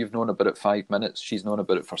 You've known about it 5 minutes. She's known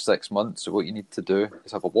about it for 6 months. So what you need to do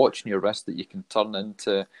is have a watch in your wrist that you can turn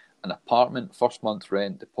into an apartment, first month's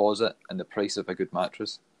rent, deposit, and the price of a good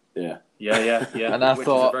mattress. Yeah. And I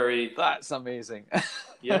thought, that's amazing.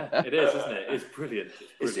 Yeah, it is, isn't it? It's brilliant.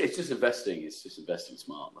 It's just investing. It's just investing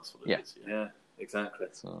smart. That's what it is. Yeah. Exactly.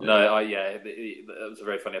 So, it was a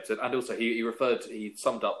very funny episode, and also he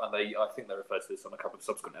summed up, and I think they referred to this on a couple of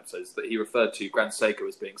subsequent episodes, that he referred to Grand Seiko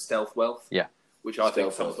as being stealth wealth. Yeah, which I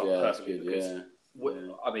think sums up perfectly because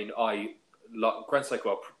I mean, Grand Seiko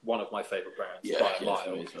are one of my favourite brands by a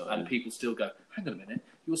mile, and people still go, hang on a minute,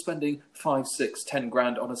 you're spending 5, 6, 10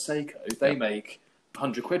 grand on a Seiko. They make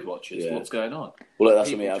 £100 watches. Yeah. What's going on? Well, that's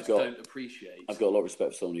what I mean. Don't appreciate. I've got a lot of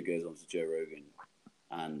respect for someone who goes on to Joe Rogan.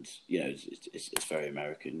 And it's very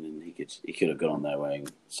American, and he could have gone on there wearing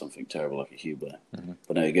something terrible like a Hublot,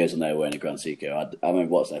 but no, he goes on there wearing a Grand Seiko. I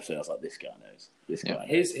remember watching that episode. I was like, this guy knows. This guy.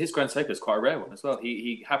 His Grand Seiko is quite a rare one as well.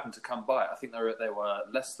 He happened to come by. I think there were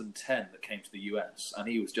less than 10 that came to the US, and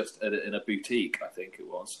he was just in a boutique, I think it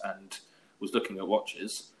was, and was looking at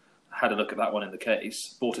watches. Had a look at that one in the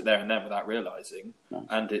case, bought it there and then without realising,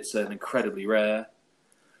 and it's an incredibly rare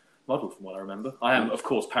model from what I remember. I am, of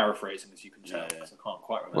course, paraphrasing, as you can tell, because I can't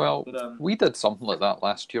quite remember. Well, but, we did something like that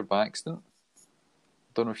last year by accident.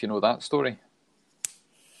 Don't know if you know that story.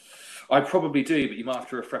 I probably do, but you might have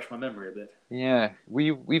to refresh my memory a bit. Yeah,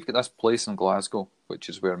 we've got this place in Glasgow, which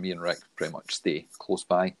is where me and Rick pretty much stay, close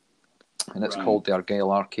by. And it's called the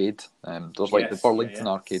Argyle Arcade. There's the Burlington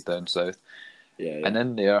Arcade down south. Yeah. And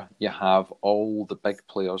in there, you have all the big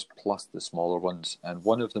players plus the smaller ones. And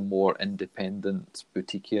one of the more independent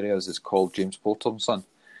boutique areas is called James Porter & Son.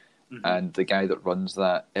 Mm-hmm. And the guy that runs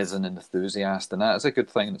that is an enthusiast. And that is a good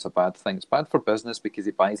thing and it's a bad thing. It's bad for business because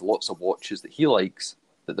he buys lots of watches that he likes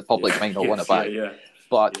that the public might not want to buy.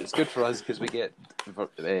 But it's good for us because we get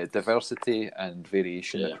diversity and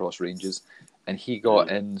variation across ranges. And he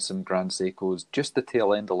got in some Grand Seikos just the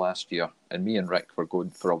tail end of last year. And me and Rick were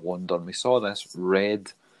going for a wander. And we saw this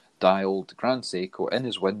red dialed Grand Seiko in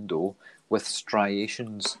his window with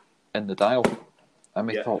striations in the dial. And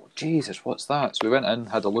we thought, Jesus, what's that? So we went in,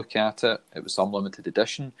 had a look at it. It was some limited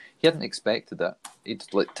edition. He hadn't expected it. He'd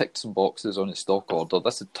ticked some boxes on his stock order.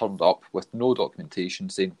 This had turned up with no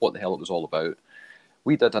documentation saying what the hell it was all about.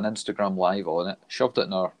 We did an Instagram live on it, shoved it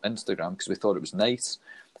in our Instagram because we thought it was nice.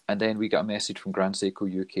 And then we got a message from Grand Seiko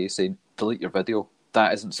UK saying, delete your video.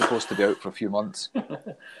 That isn't supposed to be out for a few months.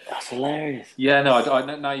 That's hilarious. Yeah, no,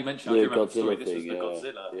 I now you mentioned it. Godzilla this was the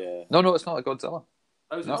Godzilla. Yeah. No, it's not a Godzilla.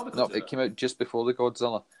 Oh, is it not a Godzilla? No, it came out just before the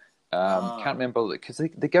Godzilla. Can't remember, because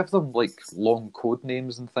they give them like long code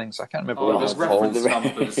names and things. I can't remember what those reference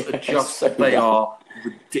numbers are just, they are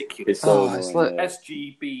ridiculous. It's like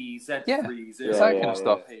SGB, Z3, it's that kind of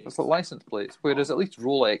stuff. It's like license plates. Whereas at least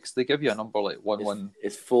Rolex, they give you a number like 11.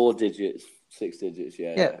 It's 4 digits, 6 digits,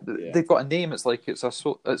 they've got a name. It's like it's a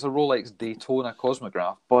Rolex Daytona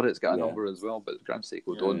Cosmograph, but it's got a number as well. But Grand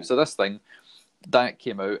Seiko don't. So this thing that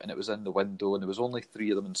came out and it was in the window, and there was only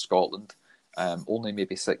 3 of them in Scotland. Only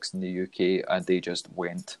maybe 6 in the UK, and they just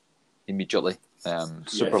went immediately.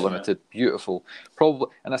 Super limited, beautiful. Probably,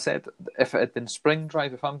 and I said, if it had been spring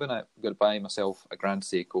drive, if I'm going to buy myself a Grand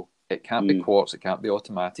Seiko, it can't be quartz, it can't be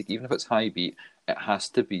automatic. Even if it's high beat, it has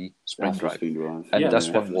to be spring drive. And this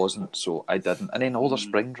one wasn't, so I didn't. And then all the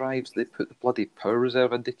spring drives, they put the bloody power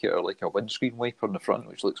reserve indicator, like a windscreen wiper on the front,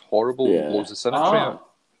 which looks horrible and blows the symmetry out.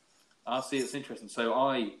 See, it's interesting. So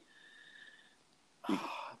I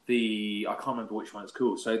can't remember which one it's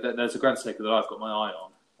called. So there's a Grand Seiko that I've got my eye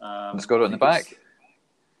on. It's got it on the back.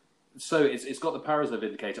 So it's got the power reserve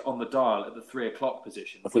indicator on the dial at the 3 o'clock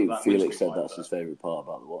position. I think Felix said that's his favourite part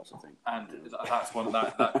about the watch. I think, and that's one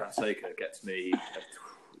that Grand Seiko gets me.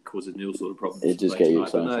 It causes me all sort of problems. It just gets you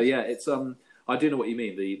excited. No, it's I do know what you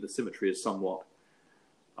mean. The symmetry is somewhat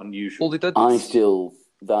unusual. Well, they did. I still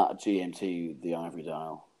that GMT, the ivory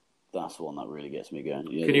dial, that's the one that really gets me going.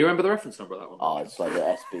 Can you remember the reference number of that one? Oh, it's like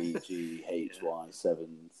the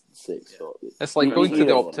SBGHY76. It's like going to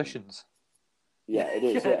the opticians. Yeah, it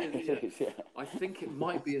is. Yeah. I think it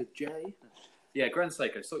might be a J. Yeah, Grand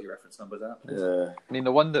Seiko, sort your reference numbers out. Yeah. I mean,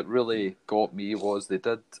 the one that really got me was they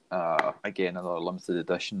did, again, another limited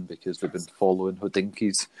edition because they've been following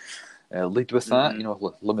Hodinkey's lead with that,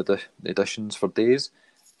 limited editions for days.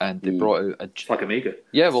 And they brought out It's like Amiga.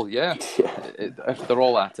 Yeah, well, yeah. They're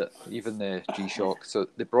all at it, even the G-Shock. So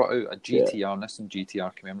they brought out a GTR, Nissan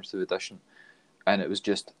GTR commemorative edition. And it was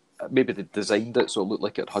just, maybe they designed it so it looked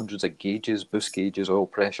like it had hundreds of gauges, boost gauges, oil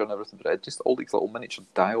pressure and everything, but it had just all these little miniature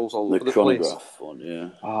dials all over the place. The chronograph one, yeah.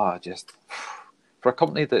 Just for a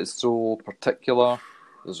company that is so particular,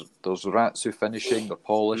 there's Ratsu finishing, they're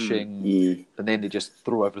polishing, and then they just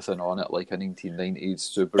throw everything on it like a 1990s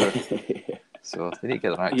Subaru. So they need to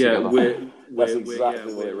get their act together. That's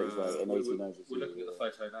exactly what it looks like. We're looking at the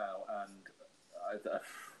photo now, and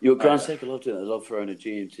your Grand Seiko loved it. I love throwing a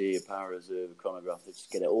GMT, a Power Reserve, a chronograph. They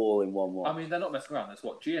just get it all in one watch. I mean, they're not messing around. There's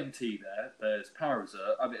GMT there. There's Power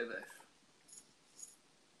Reserve. I mean,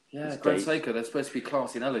 Grand Seiko. They're supposed to be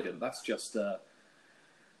classy and elegant. That's just, it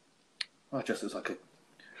just looks like a.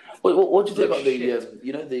 What do you think about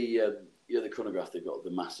the chronograph? They've got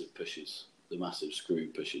the massive pushes, the massive screw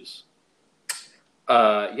pushes.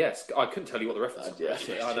 Yes, I couldn't tell you what the reference was.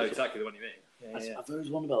 Actually, I know exactly the one you mean. I've always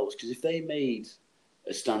wondered about this because if they made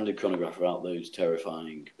a standard chronograph without those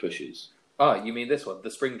terrifying pushes. You mean this one, the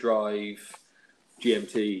Spring Drive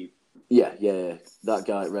GMT? Yeah. That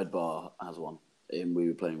guy at Red Bar has one, and we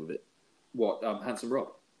were playing with it. What? Handsome Rob.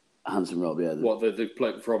 Handsome Rob, yeah. What the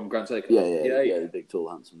bloke from Grand Seiko? Yeah, the big, tall,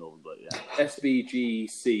 handsome northern bloke. Yeah.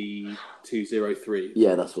 SBGC 203.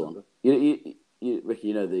 Yeah, that's the one. You, Ricky,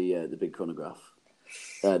 you know the big chronograph,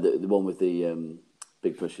 the one with the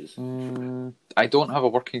big pushes. I don't have a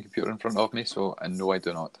working computer in front of me, so no, I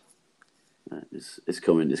do not. It's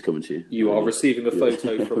coming to you. You are receiving a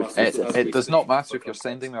photo from us. It does not matter if you're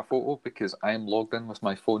sending me a photo because I am logged in with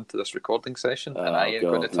my phone to this recording session, and I ain't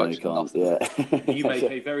going to touch nothing. Yeah. You make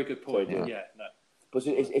a very good point. Yeah, no. But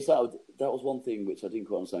it's that was one thing which I didn't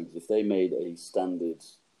quite understand, because if they made a standard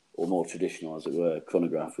or more traditional, as it were,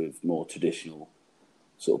 chronograph with more traditional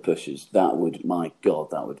sort of pushes, that would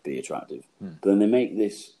be attractive. But then they make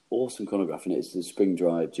this awesome chronograph, and it's the Spring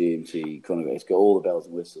Drive GMT chronograph. It's got all the bells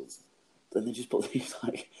and whistles. Then they just put these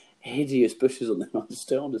hideous pushes on them. I just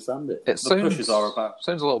don't understand it. Pushes are about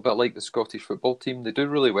sounds a little bit like the Scottish football team. They do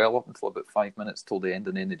really well up until about 5 minutes till the end,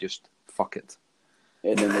 and then they just fuck it.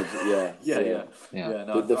 And then the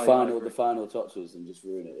final touches and just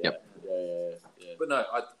ruin it. Yeah. Yep. Yeah. But no,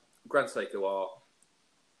 Grand Seiko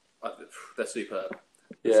they're superb.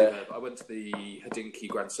 I went to the Hodinkey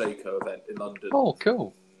Grand Seiko event in London. Oh,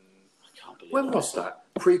 cool. When was that?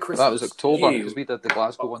 Pre-Christmas? That was October, because we did the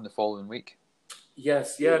Glasgow one the following week.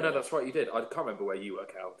 Yes, no, that's right, you did. I can't remember where you were,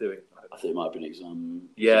 Cal, doing. I think it might have been exam.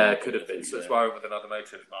 Yeah, it could have been. So that's why I went with another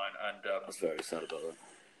motor of mine. And that's very sad about that.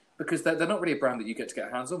 Because they're not really a brand that you get to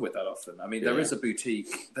get hands-on with that often. I mean, there is a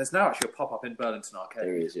boutique. There's now actually a pop-up in Burlington Arcade.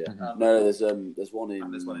 There is, yeah. There's one in...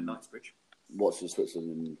 And there's one in Knightsbridge. What's in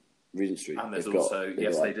Switzerland and Regent Street. And there's also,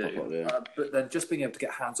 yes, they do. But then just being able to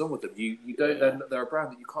get hands-on with them, you don't. They're a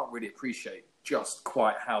brand that you can't really appreciate just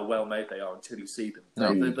quite how well made they are until you see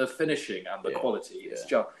them. The finishing and the quality is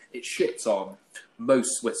just it shits on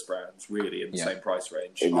most Swiss brands really in the same price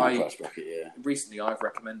range. In that price bracket, Recently, I've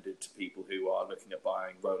recommended to people who are looking at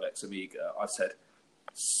buying Rolex Omega. I've said,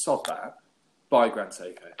 sod that, buy Grand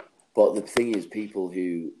Seiko. But the thing is, people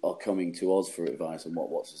who are coming to us for advice on what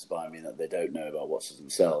watches to buy, I mean, that they don't know about watches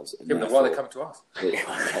themselves. Yeah, but why they come to us?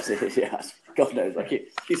 God knows. I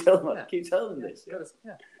keep telling them this.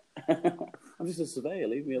 Yeah. I'm just a surveyor.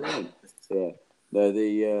 Leave me alone. Yeah. No,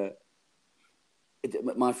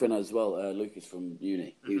 my friend as well, Lucas from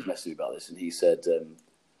uni, he was messaging me about this, and he said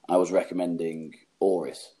I was recommending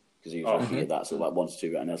Oris because he was looking at that sort of like 1 to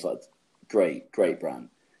 2 grand, and I was like, great brand.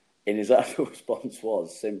 And his actual response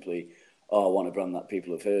was simply, I want a brand that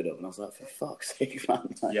people have heard of. And I was like, for fuck's sake,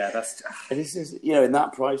 man. That's... And this is, in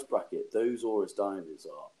that price bracket, those Oris divers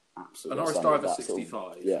are absolutely... An Oris Diver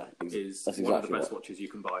 65 is that's one of the best watches you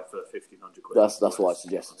can buy for 1,500 quid. That's what I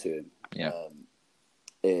suggested to him. Yeah.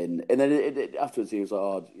 And then afterwards he was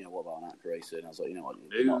like, what about an Accuracy? And I was like, what,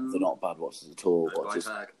 they're not bad watches at all, but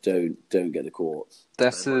just don't get the quartz.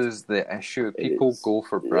 This is the issue. People go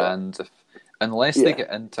for brands unless they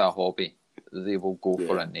get into a hobby, they will go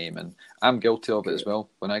for a name. And I'm guilty of it as well.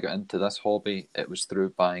 When I got into this hobby, it was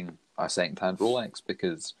through buying a second-hand Rolex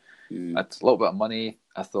because I had a little bit of money.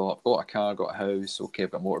 I thought, I've got a car, got a house, okay,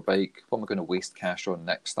 I've got a motorbike. What am I going to waste cash on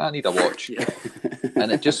next? I need a watch.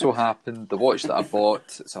 And it just so happened, the watch that I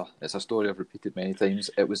bought, it's a story I've repeated many times,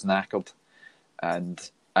 it was knackered. And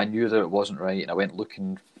I knew that it wasn't right, and I went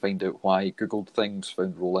looking, find out why, Googled things,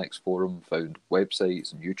 found Rolex Forum, found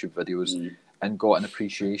websites and YouTube videos, and got an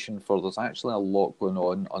appreciation for there's actually a lot going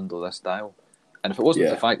on under this dial. And if it wasn't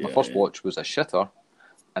the fact my first watch was a shitter,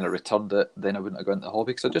 and I returned it, then I wouldn't have gone into the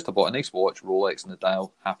hobby, because I bought a nice watch, Rolex and the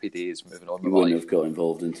dial, happy days, moving on with my life. You wouldn't have got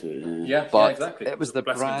involved into it. Yeah, exactly. It was the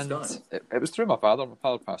brand. It was through my father. My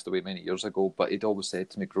father passed away many years ago, but he'd always said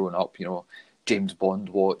to me growing up, James Bond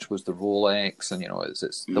watch was the Rolex, and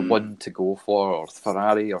it's the one to go for, or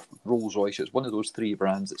Ferrari or Rolls Royce. It's one of those three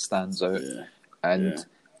brands that stands out.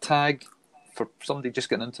 Tag, for somebody just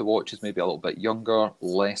getting into watches, maybe a little bit younger,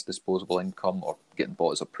 less disposable income, or getting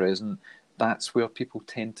bought as a present, that's where people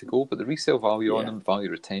tend to go. But the resale value on them, value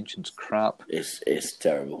retention's crap. It's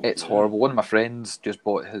terrible. It's horrible. One of my friends just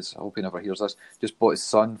bought his, I hope he never hears this, just bought his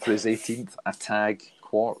son for his 18th a Tag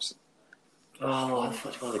quartz. Oh,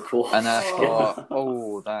 that's what they call it. And I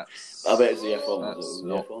thought, that's... I bet it's the F1. That's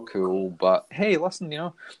not cool. But hey, listen,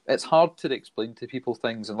 it's hard to explain to people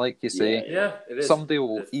things. And like you say, it is. Somebody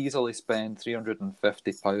will easily spend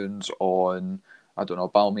 £350 on, I don't know, a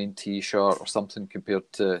Balmain t-shirt or something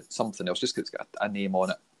compared to something else, just 'cause it's got a name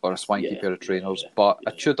on it, or a swanky pair of trainers. But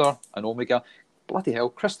a Tudor, an Omega, bloody hell,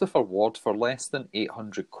 Christopher Ward for less than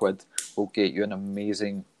 £800 will get you an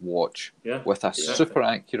amazing watch with a super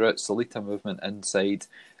accurate Sellita movement inside.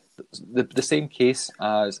 The same case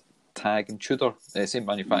as Tag and Tudor, same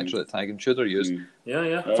manufacturer that Tag and Tudor use.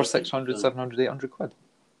 For 600, 700, £800.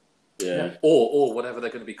 Yeah. Or whatever they're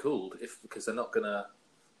going to be called, because they're not going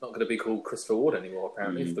to be called Christopher Ward anymore,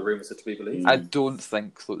 apparently, if the rumours are to be believed. I don't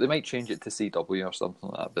think so. They might change it to CW or something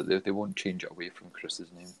like that, but they won't change it away from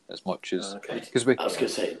Chris's name as much as... Because I was going to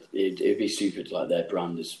say, it'd be stupid, like their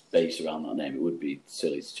brand is based around that name. It would be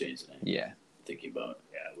silly to change the name. Yeah. Thinking about it.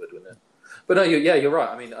 Yeah, it would, wouldn't it? But no, you're right.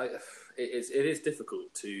 I mean, it is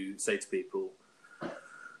difficult to say to people,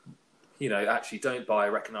 actually don't buy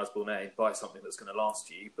a recognisable name, buy something that's going to last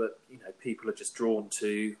you. But, people are just drawn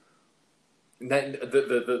to... Then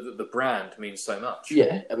the brand means so much.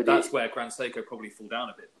 Yeah, I mean, that's where Grand Seiko probably fall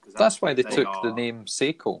down a bit. Because that's why they took the name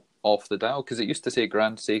Seiko off the dial, because it used to say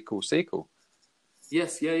Grand Seiko.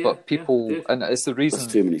 Yes, yeah. But people, and it's the reason...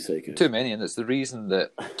 That's too many Seikos. Too many, and it's the reason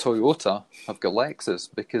that Toyota have got Lexus,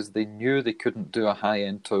 because they knew they couldn't do a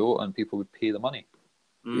high-end Toyota and people would pay the money.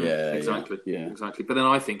 Exactly. But then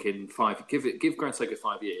I think in give Grand Seiko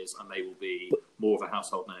 5 years and they will be more of a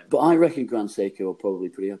household name. But I reckon Grand Seiko are probably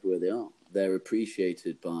pretty happy where they are. They're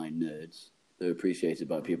appreciated by nerds. They're appreciated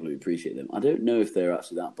by people who appreciate them. I don't know if they're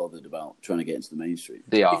actually that bothered about trying to get into the mainstream.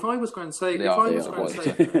 They are. If I was Grand Seiko,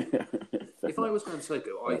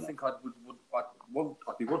 I think I'd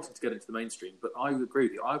be wanting to get into the mainstream. But I would agree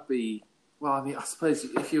with you. I suppose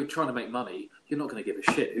if you're trying to make money, you're not going to give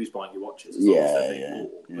a shit who's buying your watches.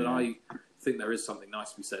 But I think there is something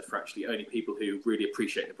nice to be said for actually only people who really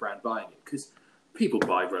appreciate the brand buying it, because people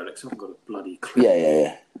buy Rolex haven't got a bloody clue.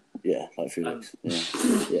 Yeah, like Felix. But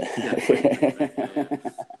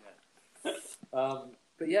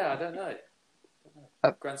I don't know.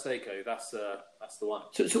 Grand Seiko, that's the one.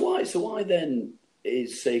 So why then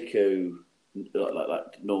is Seiko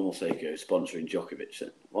like normal Seiko sponsoring Djokovic?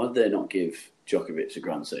 Then? Why did they not give Djokovic a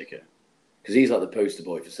Grand Seiko? Because he's like the poster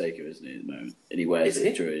boy for Seiko, isn't he, at the moment? And he wears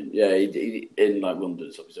it during... Yeah, he in like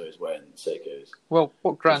London, so he's always wearing Seikos. Well,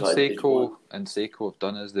 what Grand Seiko and Seiko have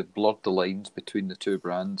done is they've blurred the lines between the two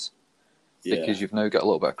brands. Because you've now got a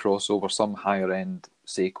little bit of crossover. Some higher-end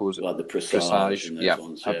Seikos, like the Presage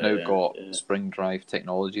have now got spring drive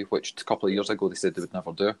technology, which a couple of years ago they said they would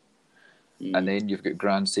never do. And then you've got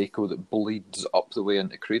Grand Seiko that bleeds up the way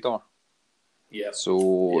into Creedor.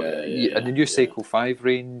 So, and the new Seiko 5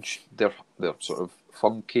 range, they're sort of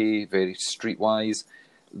funky, very streetwise.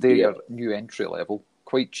 They're new entry level,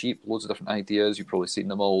 quite cheap, loads of different ideas. You've probably seen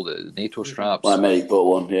them all, the NATO straps. My mate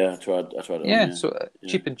bought one, I tried it. So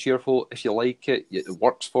cheap and cheerful. If you like it, it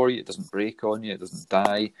works for you, it doesn't break on you, it doesn't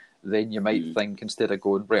die, then you might think, instead of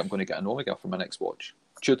going, right, I'm going to get an Omega for my next watch,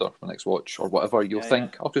 Tudor for my next watch, or whatever, you'll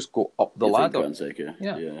think, I'll just go up the ladder.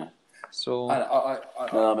 So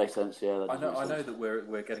that makes sense. Yeah, I know that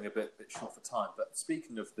we're getting a bit short for time. But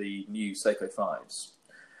speaking of the new Seiko 5s,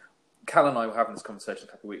 Cal and I were having this conversation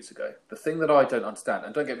a couple of weeks ago. The thing that I don't understand,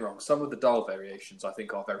 and don't get me wrong, some of the dial variations I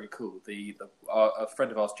think are very cool. A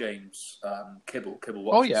friend of ours, James Kibble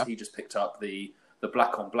Watches, he just picked up the the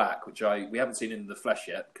black on black, which we haven't seen in the flesh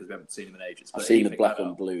yet because we haven't seen him in ages. I've seen the black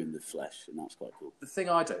on blue in the flesh, and that's quite cool. The thing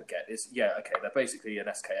I don't get is, they're basically an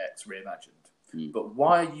SKX reimagined. But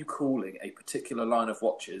why are you calling a particular line of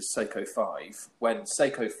watches Seiko 5 when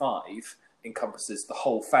Seiko 5 encompasses the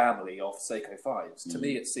whole family of Seiko 5s? To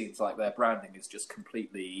me, it seems like their branding is just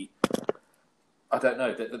completely... I don't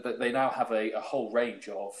know. They now have a whole range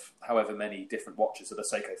of however many different watches that are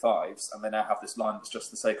Seiko 5s, and they now have this line that's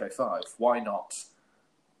just the Seiko 5. Why not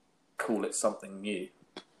call it something new?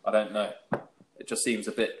 I don't know. It just seems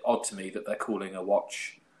a bit odd to me that they're calling a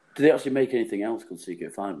watch... Do they actually make anything else called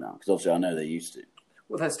Seiko 5 now? Because obviously I know they used to.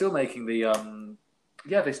 Well, they're still making the...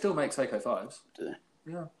 they still make Seiko 5s. Do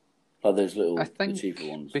they? Yeah. Like those little, I think the cheaper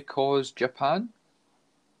ones. Because Japan...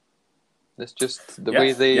 It's just the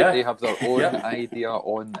way they have their own idea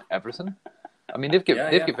on everything. I mean, they've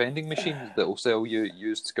got vending machines that will sell you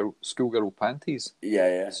used schoolgirl panties.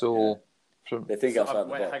 Yeah. So they think outside the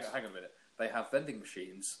box. Hang on a minute. They have vending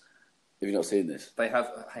machines. Have you not seen this? They have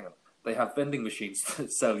They have vending machines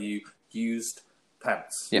that sell you used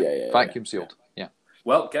pants. Yeah, vacuum sealed. Yeah.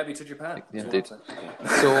 Well, get me to Japan. Indeed. So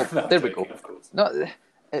there we go. No,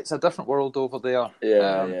 it's a different world over there.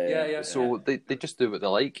 Yeah. So they just do what they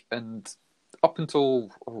like, and up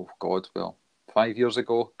until 5 years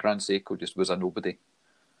ago, Grand Seiko just was a nobody.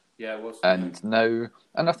 Yeah, it was. And now,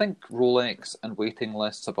 and I think Rolex and waiting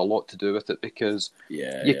lists have a lot to do with it, because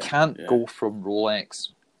you can't go from Rolex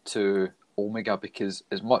to Omega, because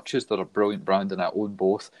as much as they're a brilliant brand and I own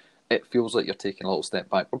both, it feels like you're taking a little step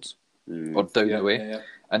backwards or down the way. Yeah.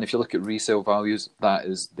 And if you look at resale values, that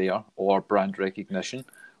is there, or brand recognition.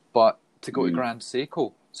 But to go to Grand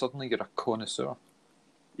Seiko, suddenly you're a connoisseur.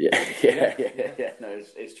 Yeah. No,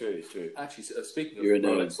 it's true. Actually, speaking of You're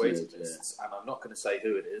Rolex waiting lists, and I'm not going to say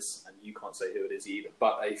who it is, and you can't say who it is either,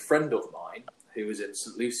 but a friend of mine who is in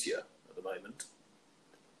St. Lucia at the moment,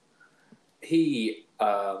 he's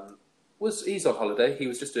on holiday. He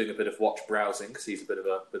was just doing a bit of watch browsing because he's a bit of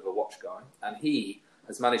a watch guy, and he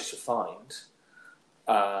has managed to find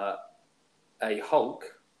a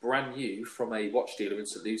Hulk brand new from a watch dealer in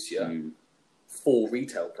St. Lucia for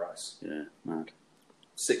retail price. Yeah, mad.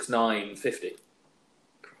 6,950.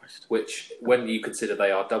 Christ. Which, when you consider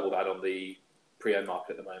they are double that on the pre-owned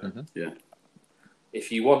market at the moment. Yeah.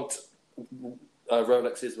 If you want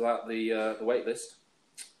Rolexes without the wait list,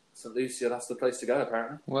 St. Lucia, that's the place to go,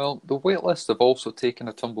 apparently. Well, the wait lists have also taken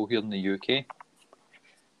a tumble here in the UK.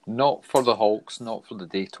 Not for the Hulks, not for the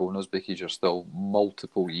Daytonas, because you're still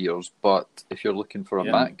multiple years. But if you're looking for a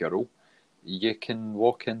Batgirl, you can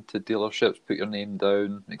walk into dealerships, put your name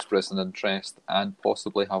down, express an interest, and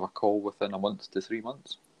possibly have a call within a month to 3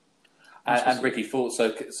 months. And Ricky thought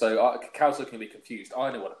so. Cal's looking a bit confused.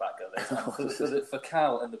 I know what a Batgirl is. For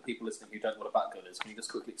Cal and the people listening who don't know what a Batgirl is, can you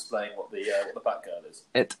just quickly explain what the Batgirl is?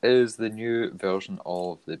 It is the new version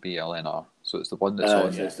of the BLNR. So it's the one that's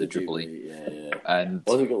on the Jubilee. Yeah. And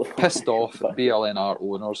pissed off BLNR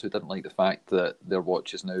owners who didn't like the fact that their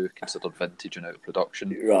watch is now considered vintage and out of production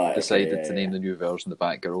decided to name the new version the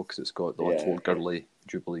Batgirl because it's got the little girly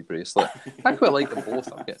Jubilee bracelet. I quite like them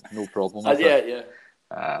both. I've got no problem with it. Yeah.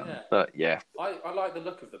 But yeah, I like the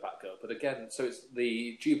look of the Batgirl, but again, so it's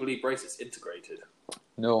the Jubilee bracelet's integrated.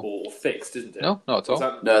 No. Or fixed, isn't it? No, not at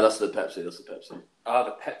all. No, that's the Pepsi. Ah,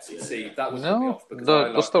 the Pepsi. See, that was me No, off because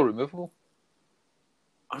they're still removable.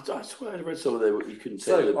 I swear I read somewhere that you couldn't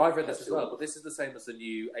say. So I've read this as well, but this is the same as the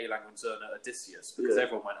new A. Lange & Söhne Odysseus, because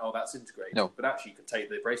everyone went, "Oh, that's integrated." No. But actually, you can take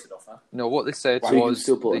the bracelet off now. No, what they said So you can was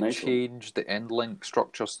still put an they ace on. changed the end link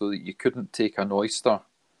structure so that you couldn't take an Oyster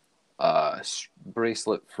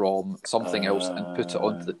bracelet from something else and put it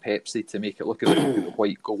onto the Pepsi to make it look like the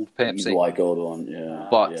white gold The Pepsi. white gold one, yeah.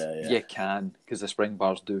 But yeah. you can, because the spring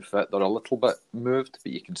bars do fit. They're a little bit moved,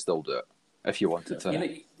 but you can still do it if you wanted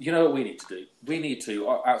to. You know what we need to do? We need to,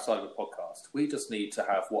 outside of the podcast, we just need to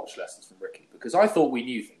have watch lessons from Ricky, because I thought we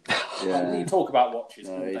knew things. Yeah. We talk about watches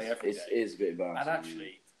all day, every day. It is a bit embarrassing. And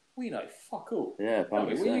actually, we know fuck all. Yeah, No,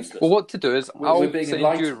 we're apparently. useless. Well, what to do is We're being I'll send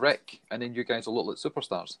enlightened. you Rick, and then you guys will look like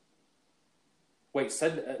superstars. Wait,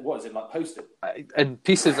 send what is it, like post it? In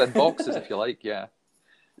pieces and boxes, if you like, yeah.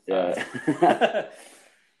 Yeah.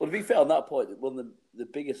 Well, to be fair on that point, one of the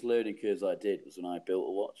biggest learning curves I did was when I built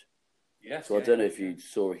a watch. Yes. So I don't know if you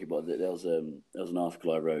saw, Ricky, but there was an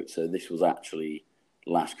article I wrote. So this was actually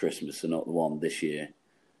last Christmas, so not the one this year,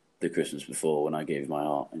 the Christmas before when I gave you my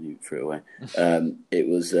art and you threw it away. It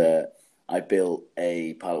was, I built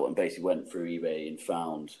a pilot and basically went through eBay and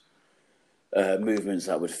found movements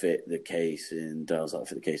that would fit the case and dials that would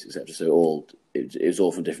fit the case, etc. So it was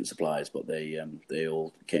all from different suppliers, but they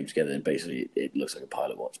all came together and basically it looks like a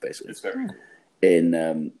pilot watch, basically. It's very cool.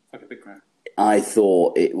 In Like a big crown. I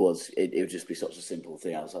thought it would just be such a simple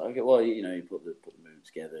thing. I was like, okay, well, you put the movement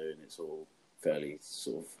together and it's all fairly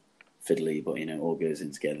sort of fiddly, but all goes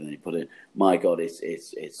in together and then you put it. My God, it's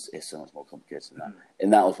so much more complicated than that.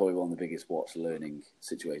 And that was probably one of the biggest watch learning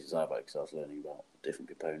situations I've had, because I was learning about different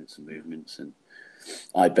components and movements, and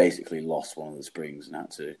I basically lost one of the springs and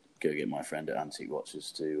had to go get my friend at Antique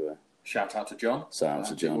Watches to shout out to John. Shout out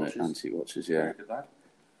to John at Antique Watches. Yeah, very good lad.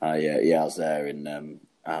 I was there, and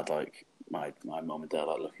I had like my mum and dad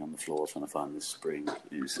like looking on the floor trying to find this spring.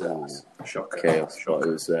 It was chaos. But it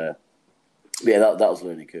was that was a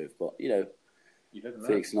learning curve. But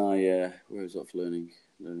Felix and I we're up for learning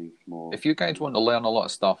more. If you guys want to learn a lot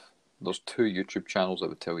of stuff, there's 2 YouTube channels I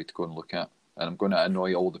would tell you to go and look at. And I'm going to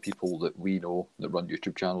annoy all the people that we know that run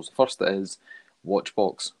YouTube channels. The first is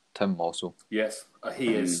Watchbox, Tim Mossel. Yes,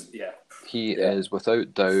 he is. Yeah, he is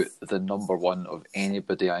without doubt the number one of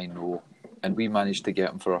anybody I know. And we managed to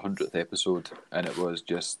get him for our 100th episode, and it was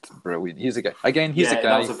just brilliant. He's a guy. Again, he's a guy.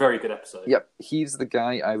 That was a very good episode. Yep, he's the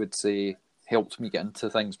guy I would say helped me get into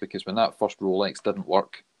things, because when that first Rolex didn't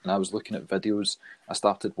work and I was looking at videos, I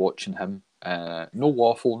started watching him. No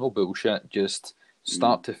waffle, no bullshit, just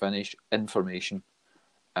start to finish information.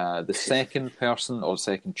 The second person or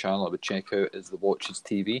second channel I would check out is the Watches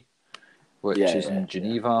TV, which is in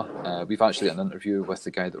Geneva. We've actually got an interview with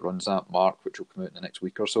the guy that runs that, Mark, which will come out in the next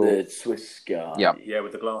week or so. The Swiss guy. Yeah,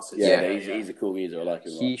 with the glasses. He's a cool geezer. I like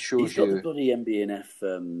him. He shows he's got the bloody MB&F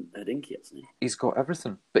Hodinkee, hasn't he? He's got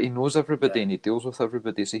everything, but he knows everybody and he deals with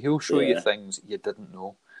everybody, so he'll show you things you didn't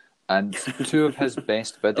know. And 2 of his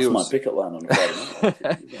best videos... That's my pickup line on the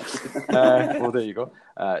Friday. Well, there you go.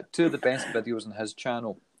 2 of the best videos on his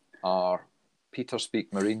channel are Peter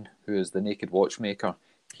Speak Marine, who is the naked watchmaker.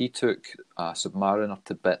 He took a Submariner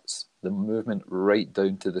to bits, the movement right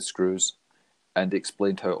down to the screws, and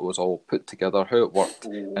explained how it was all put together, how it worked,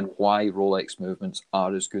 and why Rolex movements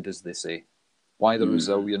are as good as they say. Why they're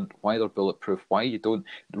resilient, why they're bulletproof, why you don't...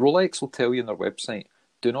 Rolex will tell you on their website,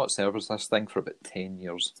 do not service this thing for about 10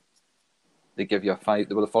 years. They give you they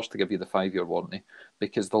were the first to give you the 5-year warranty,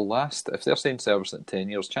 because if they're saying service in 10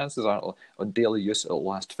 years, chances are on daily use it'll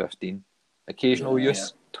last 15. Occasional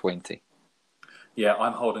use, 20. Yeah,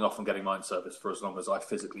 I'm holding off on getting mine serviced for as long as I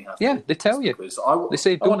physically have to. Yeah, they tell you. They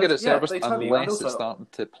say don't get it serviced unless it's starting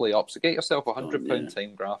to play up. So get yourself a £100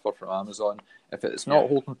 time grapher from Amazon. If it's not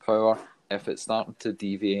holding power, if it's starting to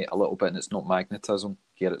deviate a little bit and it's not magnetism,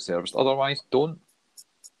 get it serviced. Otherwise, don't.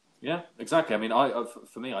 Yeah, exactly. I mean,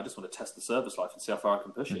 for me, I just want to test the service life and see how far I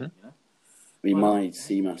can push it. My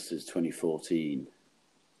Seamasters 2014,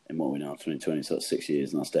 and what we now 2020, so that's 6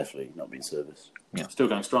 years, and that's definitely not been serviced. Yeah, still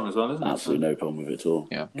going strong as well, isn't it? Absolutely no problem with it at all.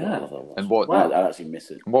 Yeah. And what I actually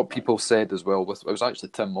miss it. What people said as well, it was actually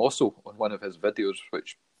Tim Mossel on one of his videos,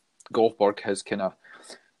 which Golfberg has kind of,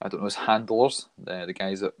 I don't know, his handlers, the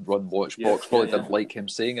guys that run Watchbox, probably didn't like him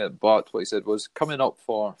saying it, but what he said was, coming up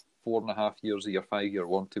for 4.5 years of your 5-year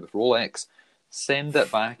warranty with Rolex, send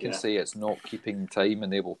it back and say it's not keeping time,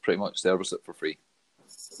 and they will pretty much service it for free.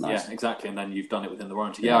 Nice. Yeah, exactly, and then you've done it within the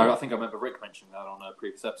warranty. Yeah, I think I remember Rick mentioning that on a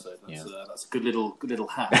previous episode. That's a good little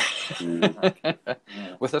hack.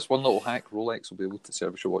 With this one little hack, Rolex will be able to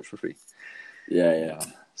service your watch for free. Yeah.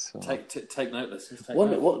 So take note of this.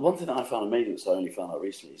 One thing that I found amazing, which I only found out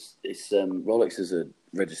recently, is Rolex is a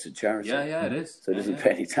registered charity. Yeah, it is. So it doesn't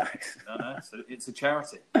pay any tax. No, so it's a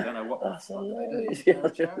charity. I don't know what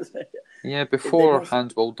Yeah, before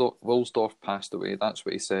Hans Wilsdorf passed away, that's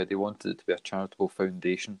what he said. He wanted it to be a charitable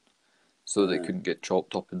foundation so that it couldn't get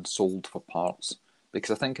chopped up and sold for parts.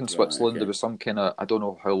 Because I think in Switzerland there was some kind of, I don't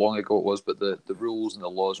know how long ago it was, but the rules and the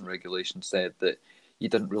laws and regulations said that you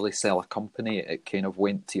didn't really sell a company. It kind of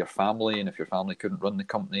went to your family, and if your family couldn't run the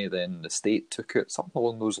company, then the state took it, something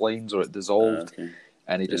along those lines, or it dissolved.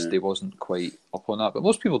 And he wasn't quite up on that. But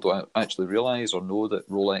most people don't actually realise or know that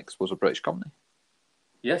Rolex was a British company.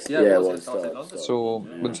 Yes, So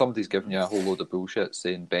when somebody's giving you a whole load of bullshit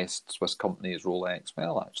saying best Swiss company is Rolex,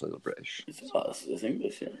 well, actually they're British. It's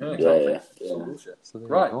English, bullshit. So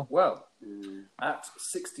right, well, at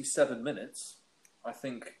 67 minutes, I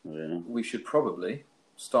think we should probably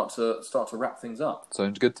start to wrap things up.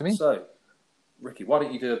 Sounds good to me. So, Ricky, why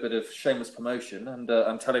don't you do a bit of shameless promotion and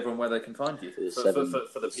tell everyone where they can find you for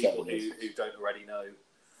the people who don't already know.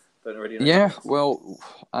 Yeah, well,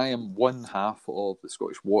 I am one half of the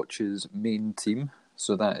Scottish Watches main team,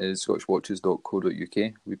 so that is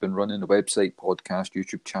scottishwatches.co.uk. We've been running the website, podcast,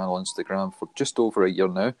 YouTube channel, Instagram for just over a year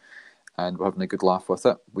now, and we're having a good laugh with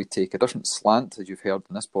it. We take a different slant, as you've heard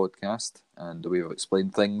in this podcast, and the way we've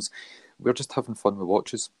explained things. We're just having fun with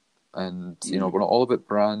watches. And, you know, we're not all about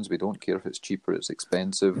brands. We don't care if it's cheap or it's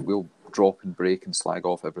expensive. We'll drop and break and slag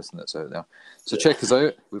off everything that's out there. So check us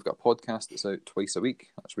out. We've got a podcast that's out twice a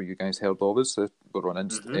week. That's where you guys heard of us. So we're on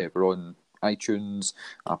we're on iTunes,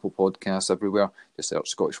 Apple Podcasts, everywhere. Just search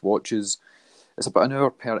Scottish Watches. It's about an hour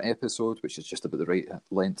per episode, which is just about the right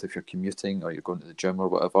length if you're commuting or you're going to the gym or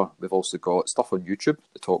whatever. We've also got stuff on YouTube,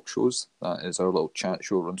 the talk shows. That is our little chat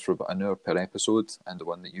show, runs for about an hour per episode. And the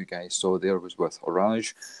one that you guys saw there was with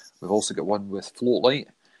Orage. We've also got one with Floatlight.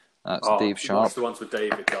 That's Dave Sharp. Watch the ones with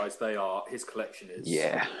David, guys. His collection is...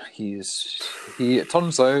 Yeah, it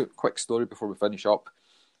turns out, quick story before we finish up,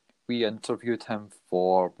 we interviewed him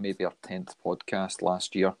for maybe our 10th podcast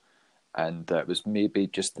last year. And it was maybe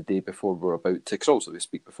just the day before we were about to, because also we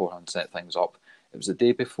speak beforehand, set things up. It was the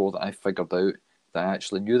day before that I figured out that I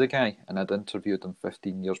actually knew the guy, and I'd interviewed him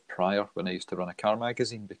 15 years prior when I used to run a car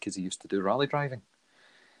magazine because he used to do rally driving.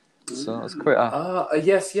 So it's quite a...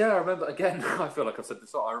 Yes, I remember. Again, I feel like I've said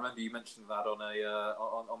this. I remember you mentioning that on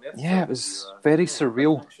the episode. Yeah, it was very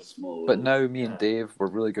surreal. But now me and Dave, we're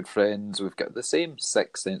really good friends. We've got the same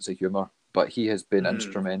sick sense of humour. But he has been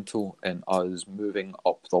instrumental in us moving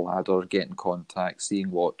up the ladder, getting contact, seeing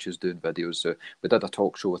watches, doing videos. So we did a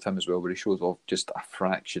talk show with him as well, where he shows off just a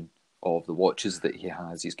fraction of the watches that he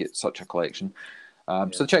has. He's got such a collection.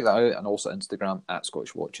 So check that out, and also Instagram at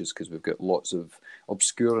Scottish Watches, because we've got lots of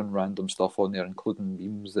obscure and random stuff on there, including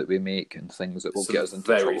memes that we make and things that will get us into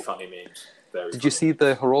trouble. Very funny memes. Did you see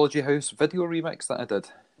the Horology House video remix that I did?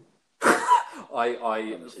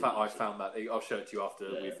 I found that. I'll show it to you after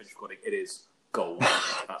we finish recording. It is gold,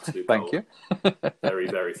 absolute Thank gold. you. Very,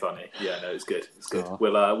 very funny. Yeah, no, it's good. It's good.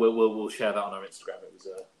 We'll share that on our Instagram. It was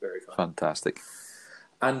very funny. Fantastic.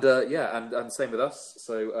 And and same with us.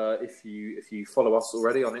 So if you follow us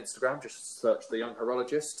already on Instagram, just search The Young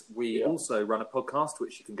Horologist. We also run a podcast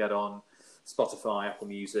which you can get on Spotify, Apple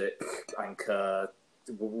Music, Anchor,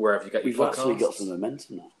 wherever you get your podcasts. We've actually got some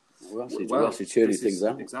momentum now. We're actually turning things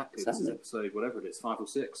out. Exactly. This is episode, whatever it is, 5 or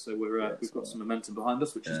 6. So we've got some momentum behind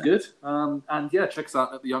us, which is good. And check us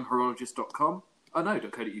out at theyounghorologist.com. Oh, no,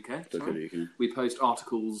 .co.uk. We post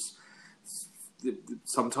articles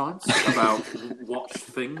sometimes about watch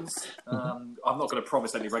things. I'm not going to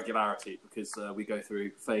promise any regularity because we go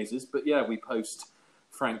through phases. But we post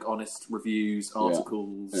frank, honest reviews,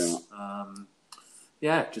 articles.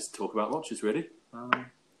 Just talk about watches, really.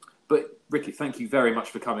 But Ricky, thank you very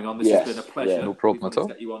much for coming on. This has been a pleasure. Yeah, no problem at all.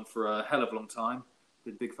 We've get you on for a hell of a long time.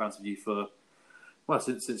 Been big fans of you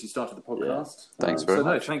since you started the podcast. Thanks very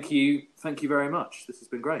much. Thank you very much. This has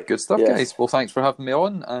been great. Good stuff, guys. Well, thanks for having me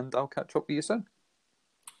on, and I'll catch up with you soon.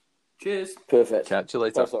 Cheers. Perfect. Catch you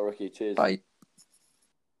later. Thanks a lot, Ricky. Cheers. Bye.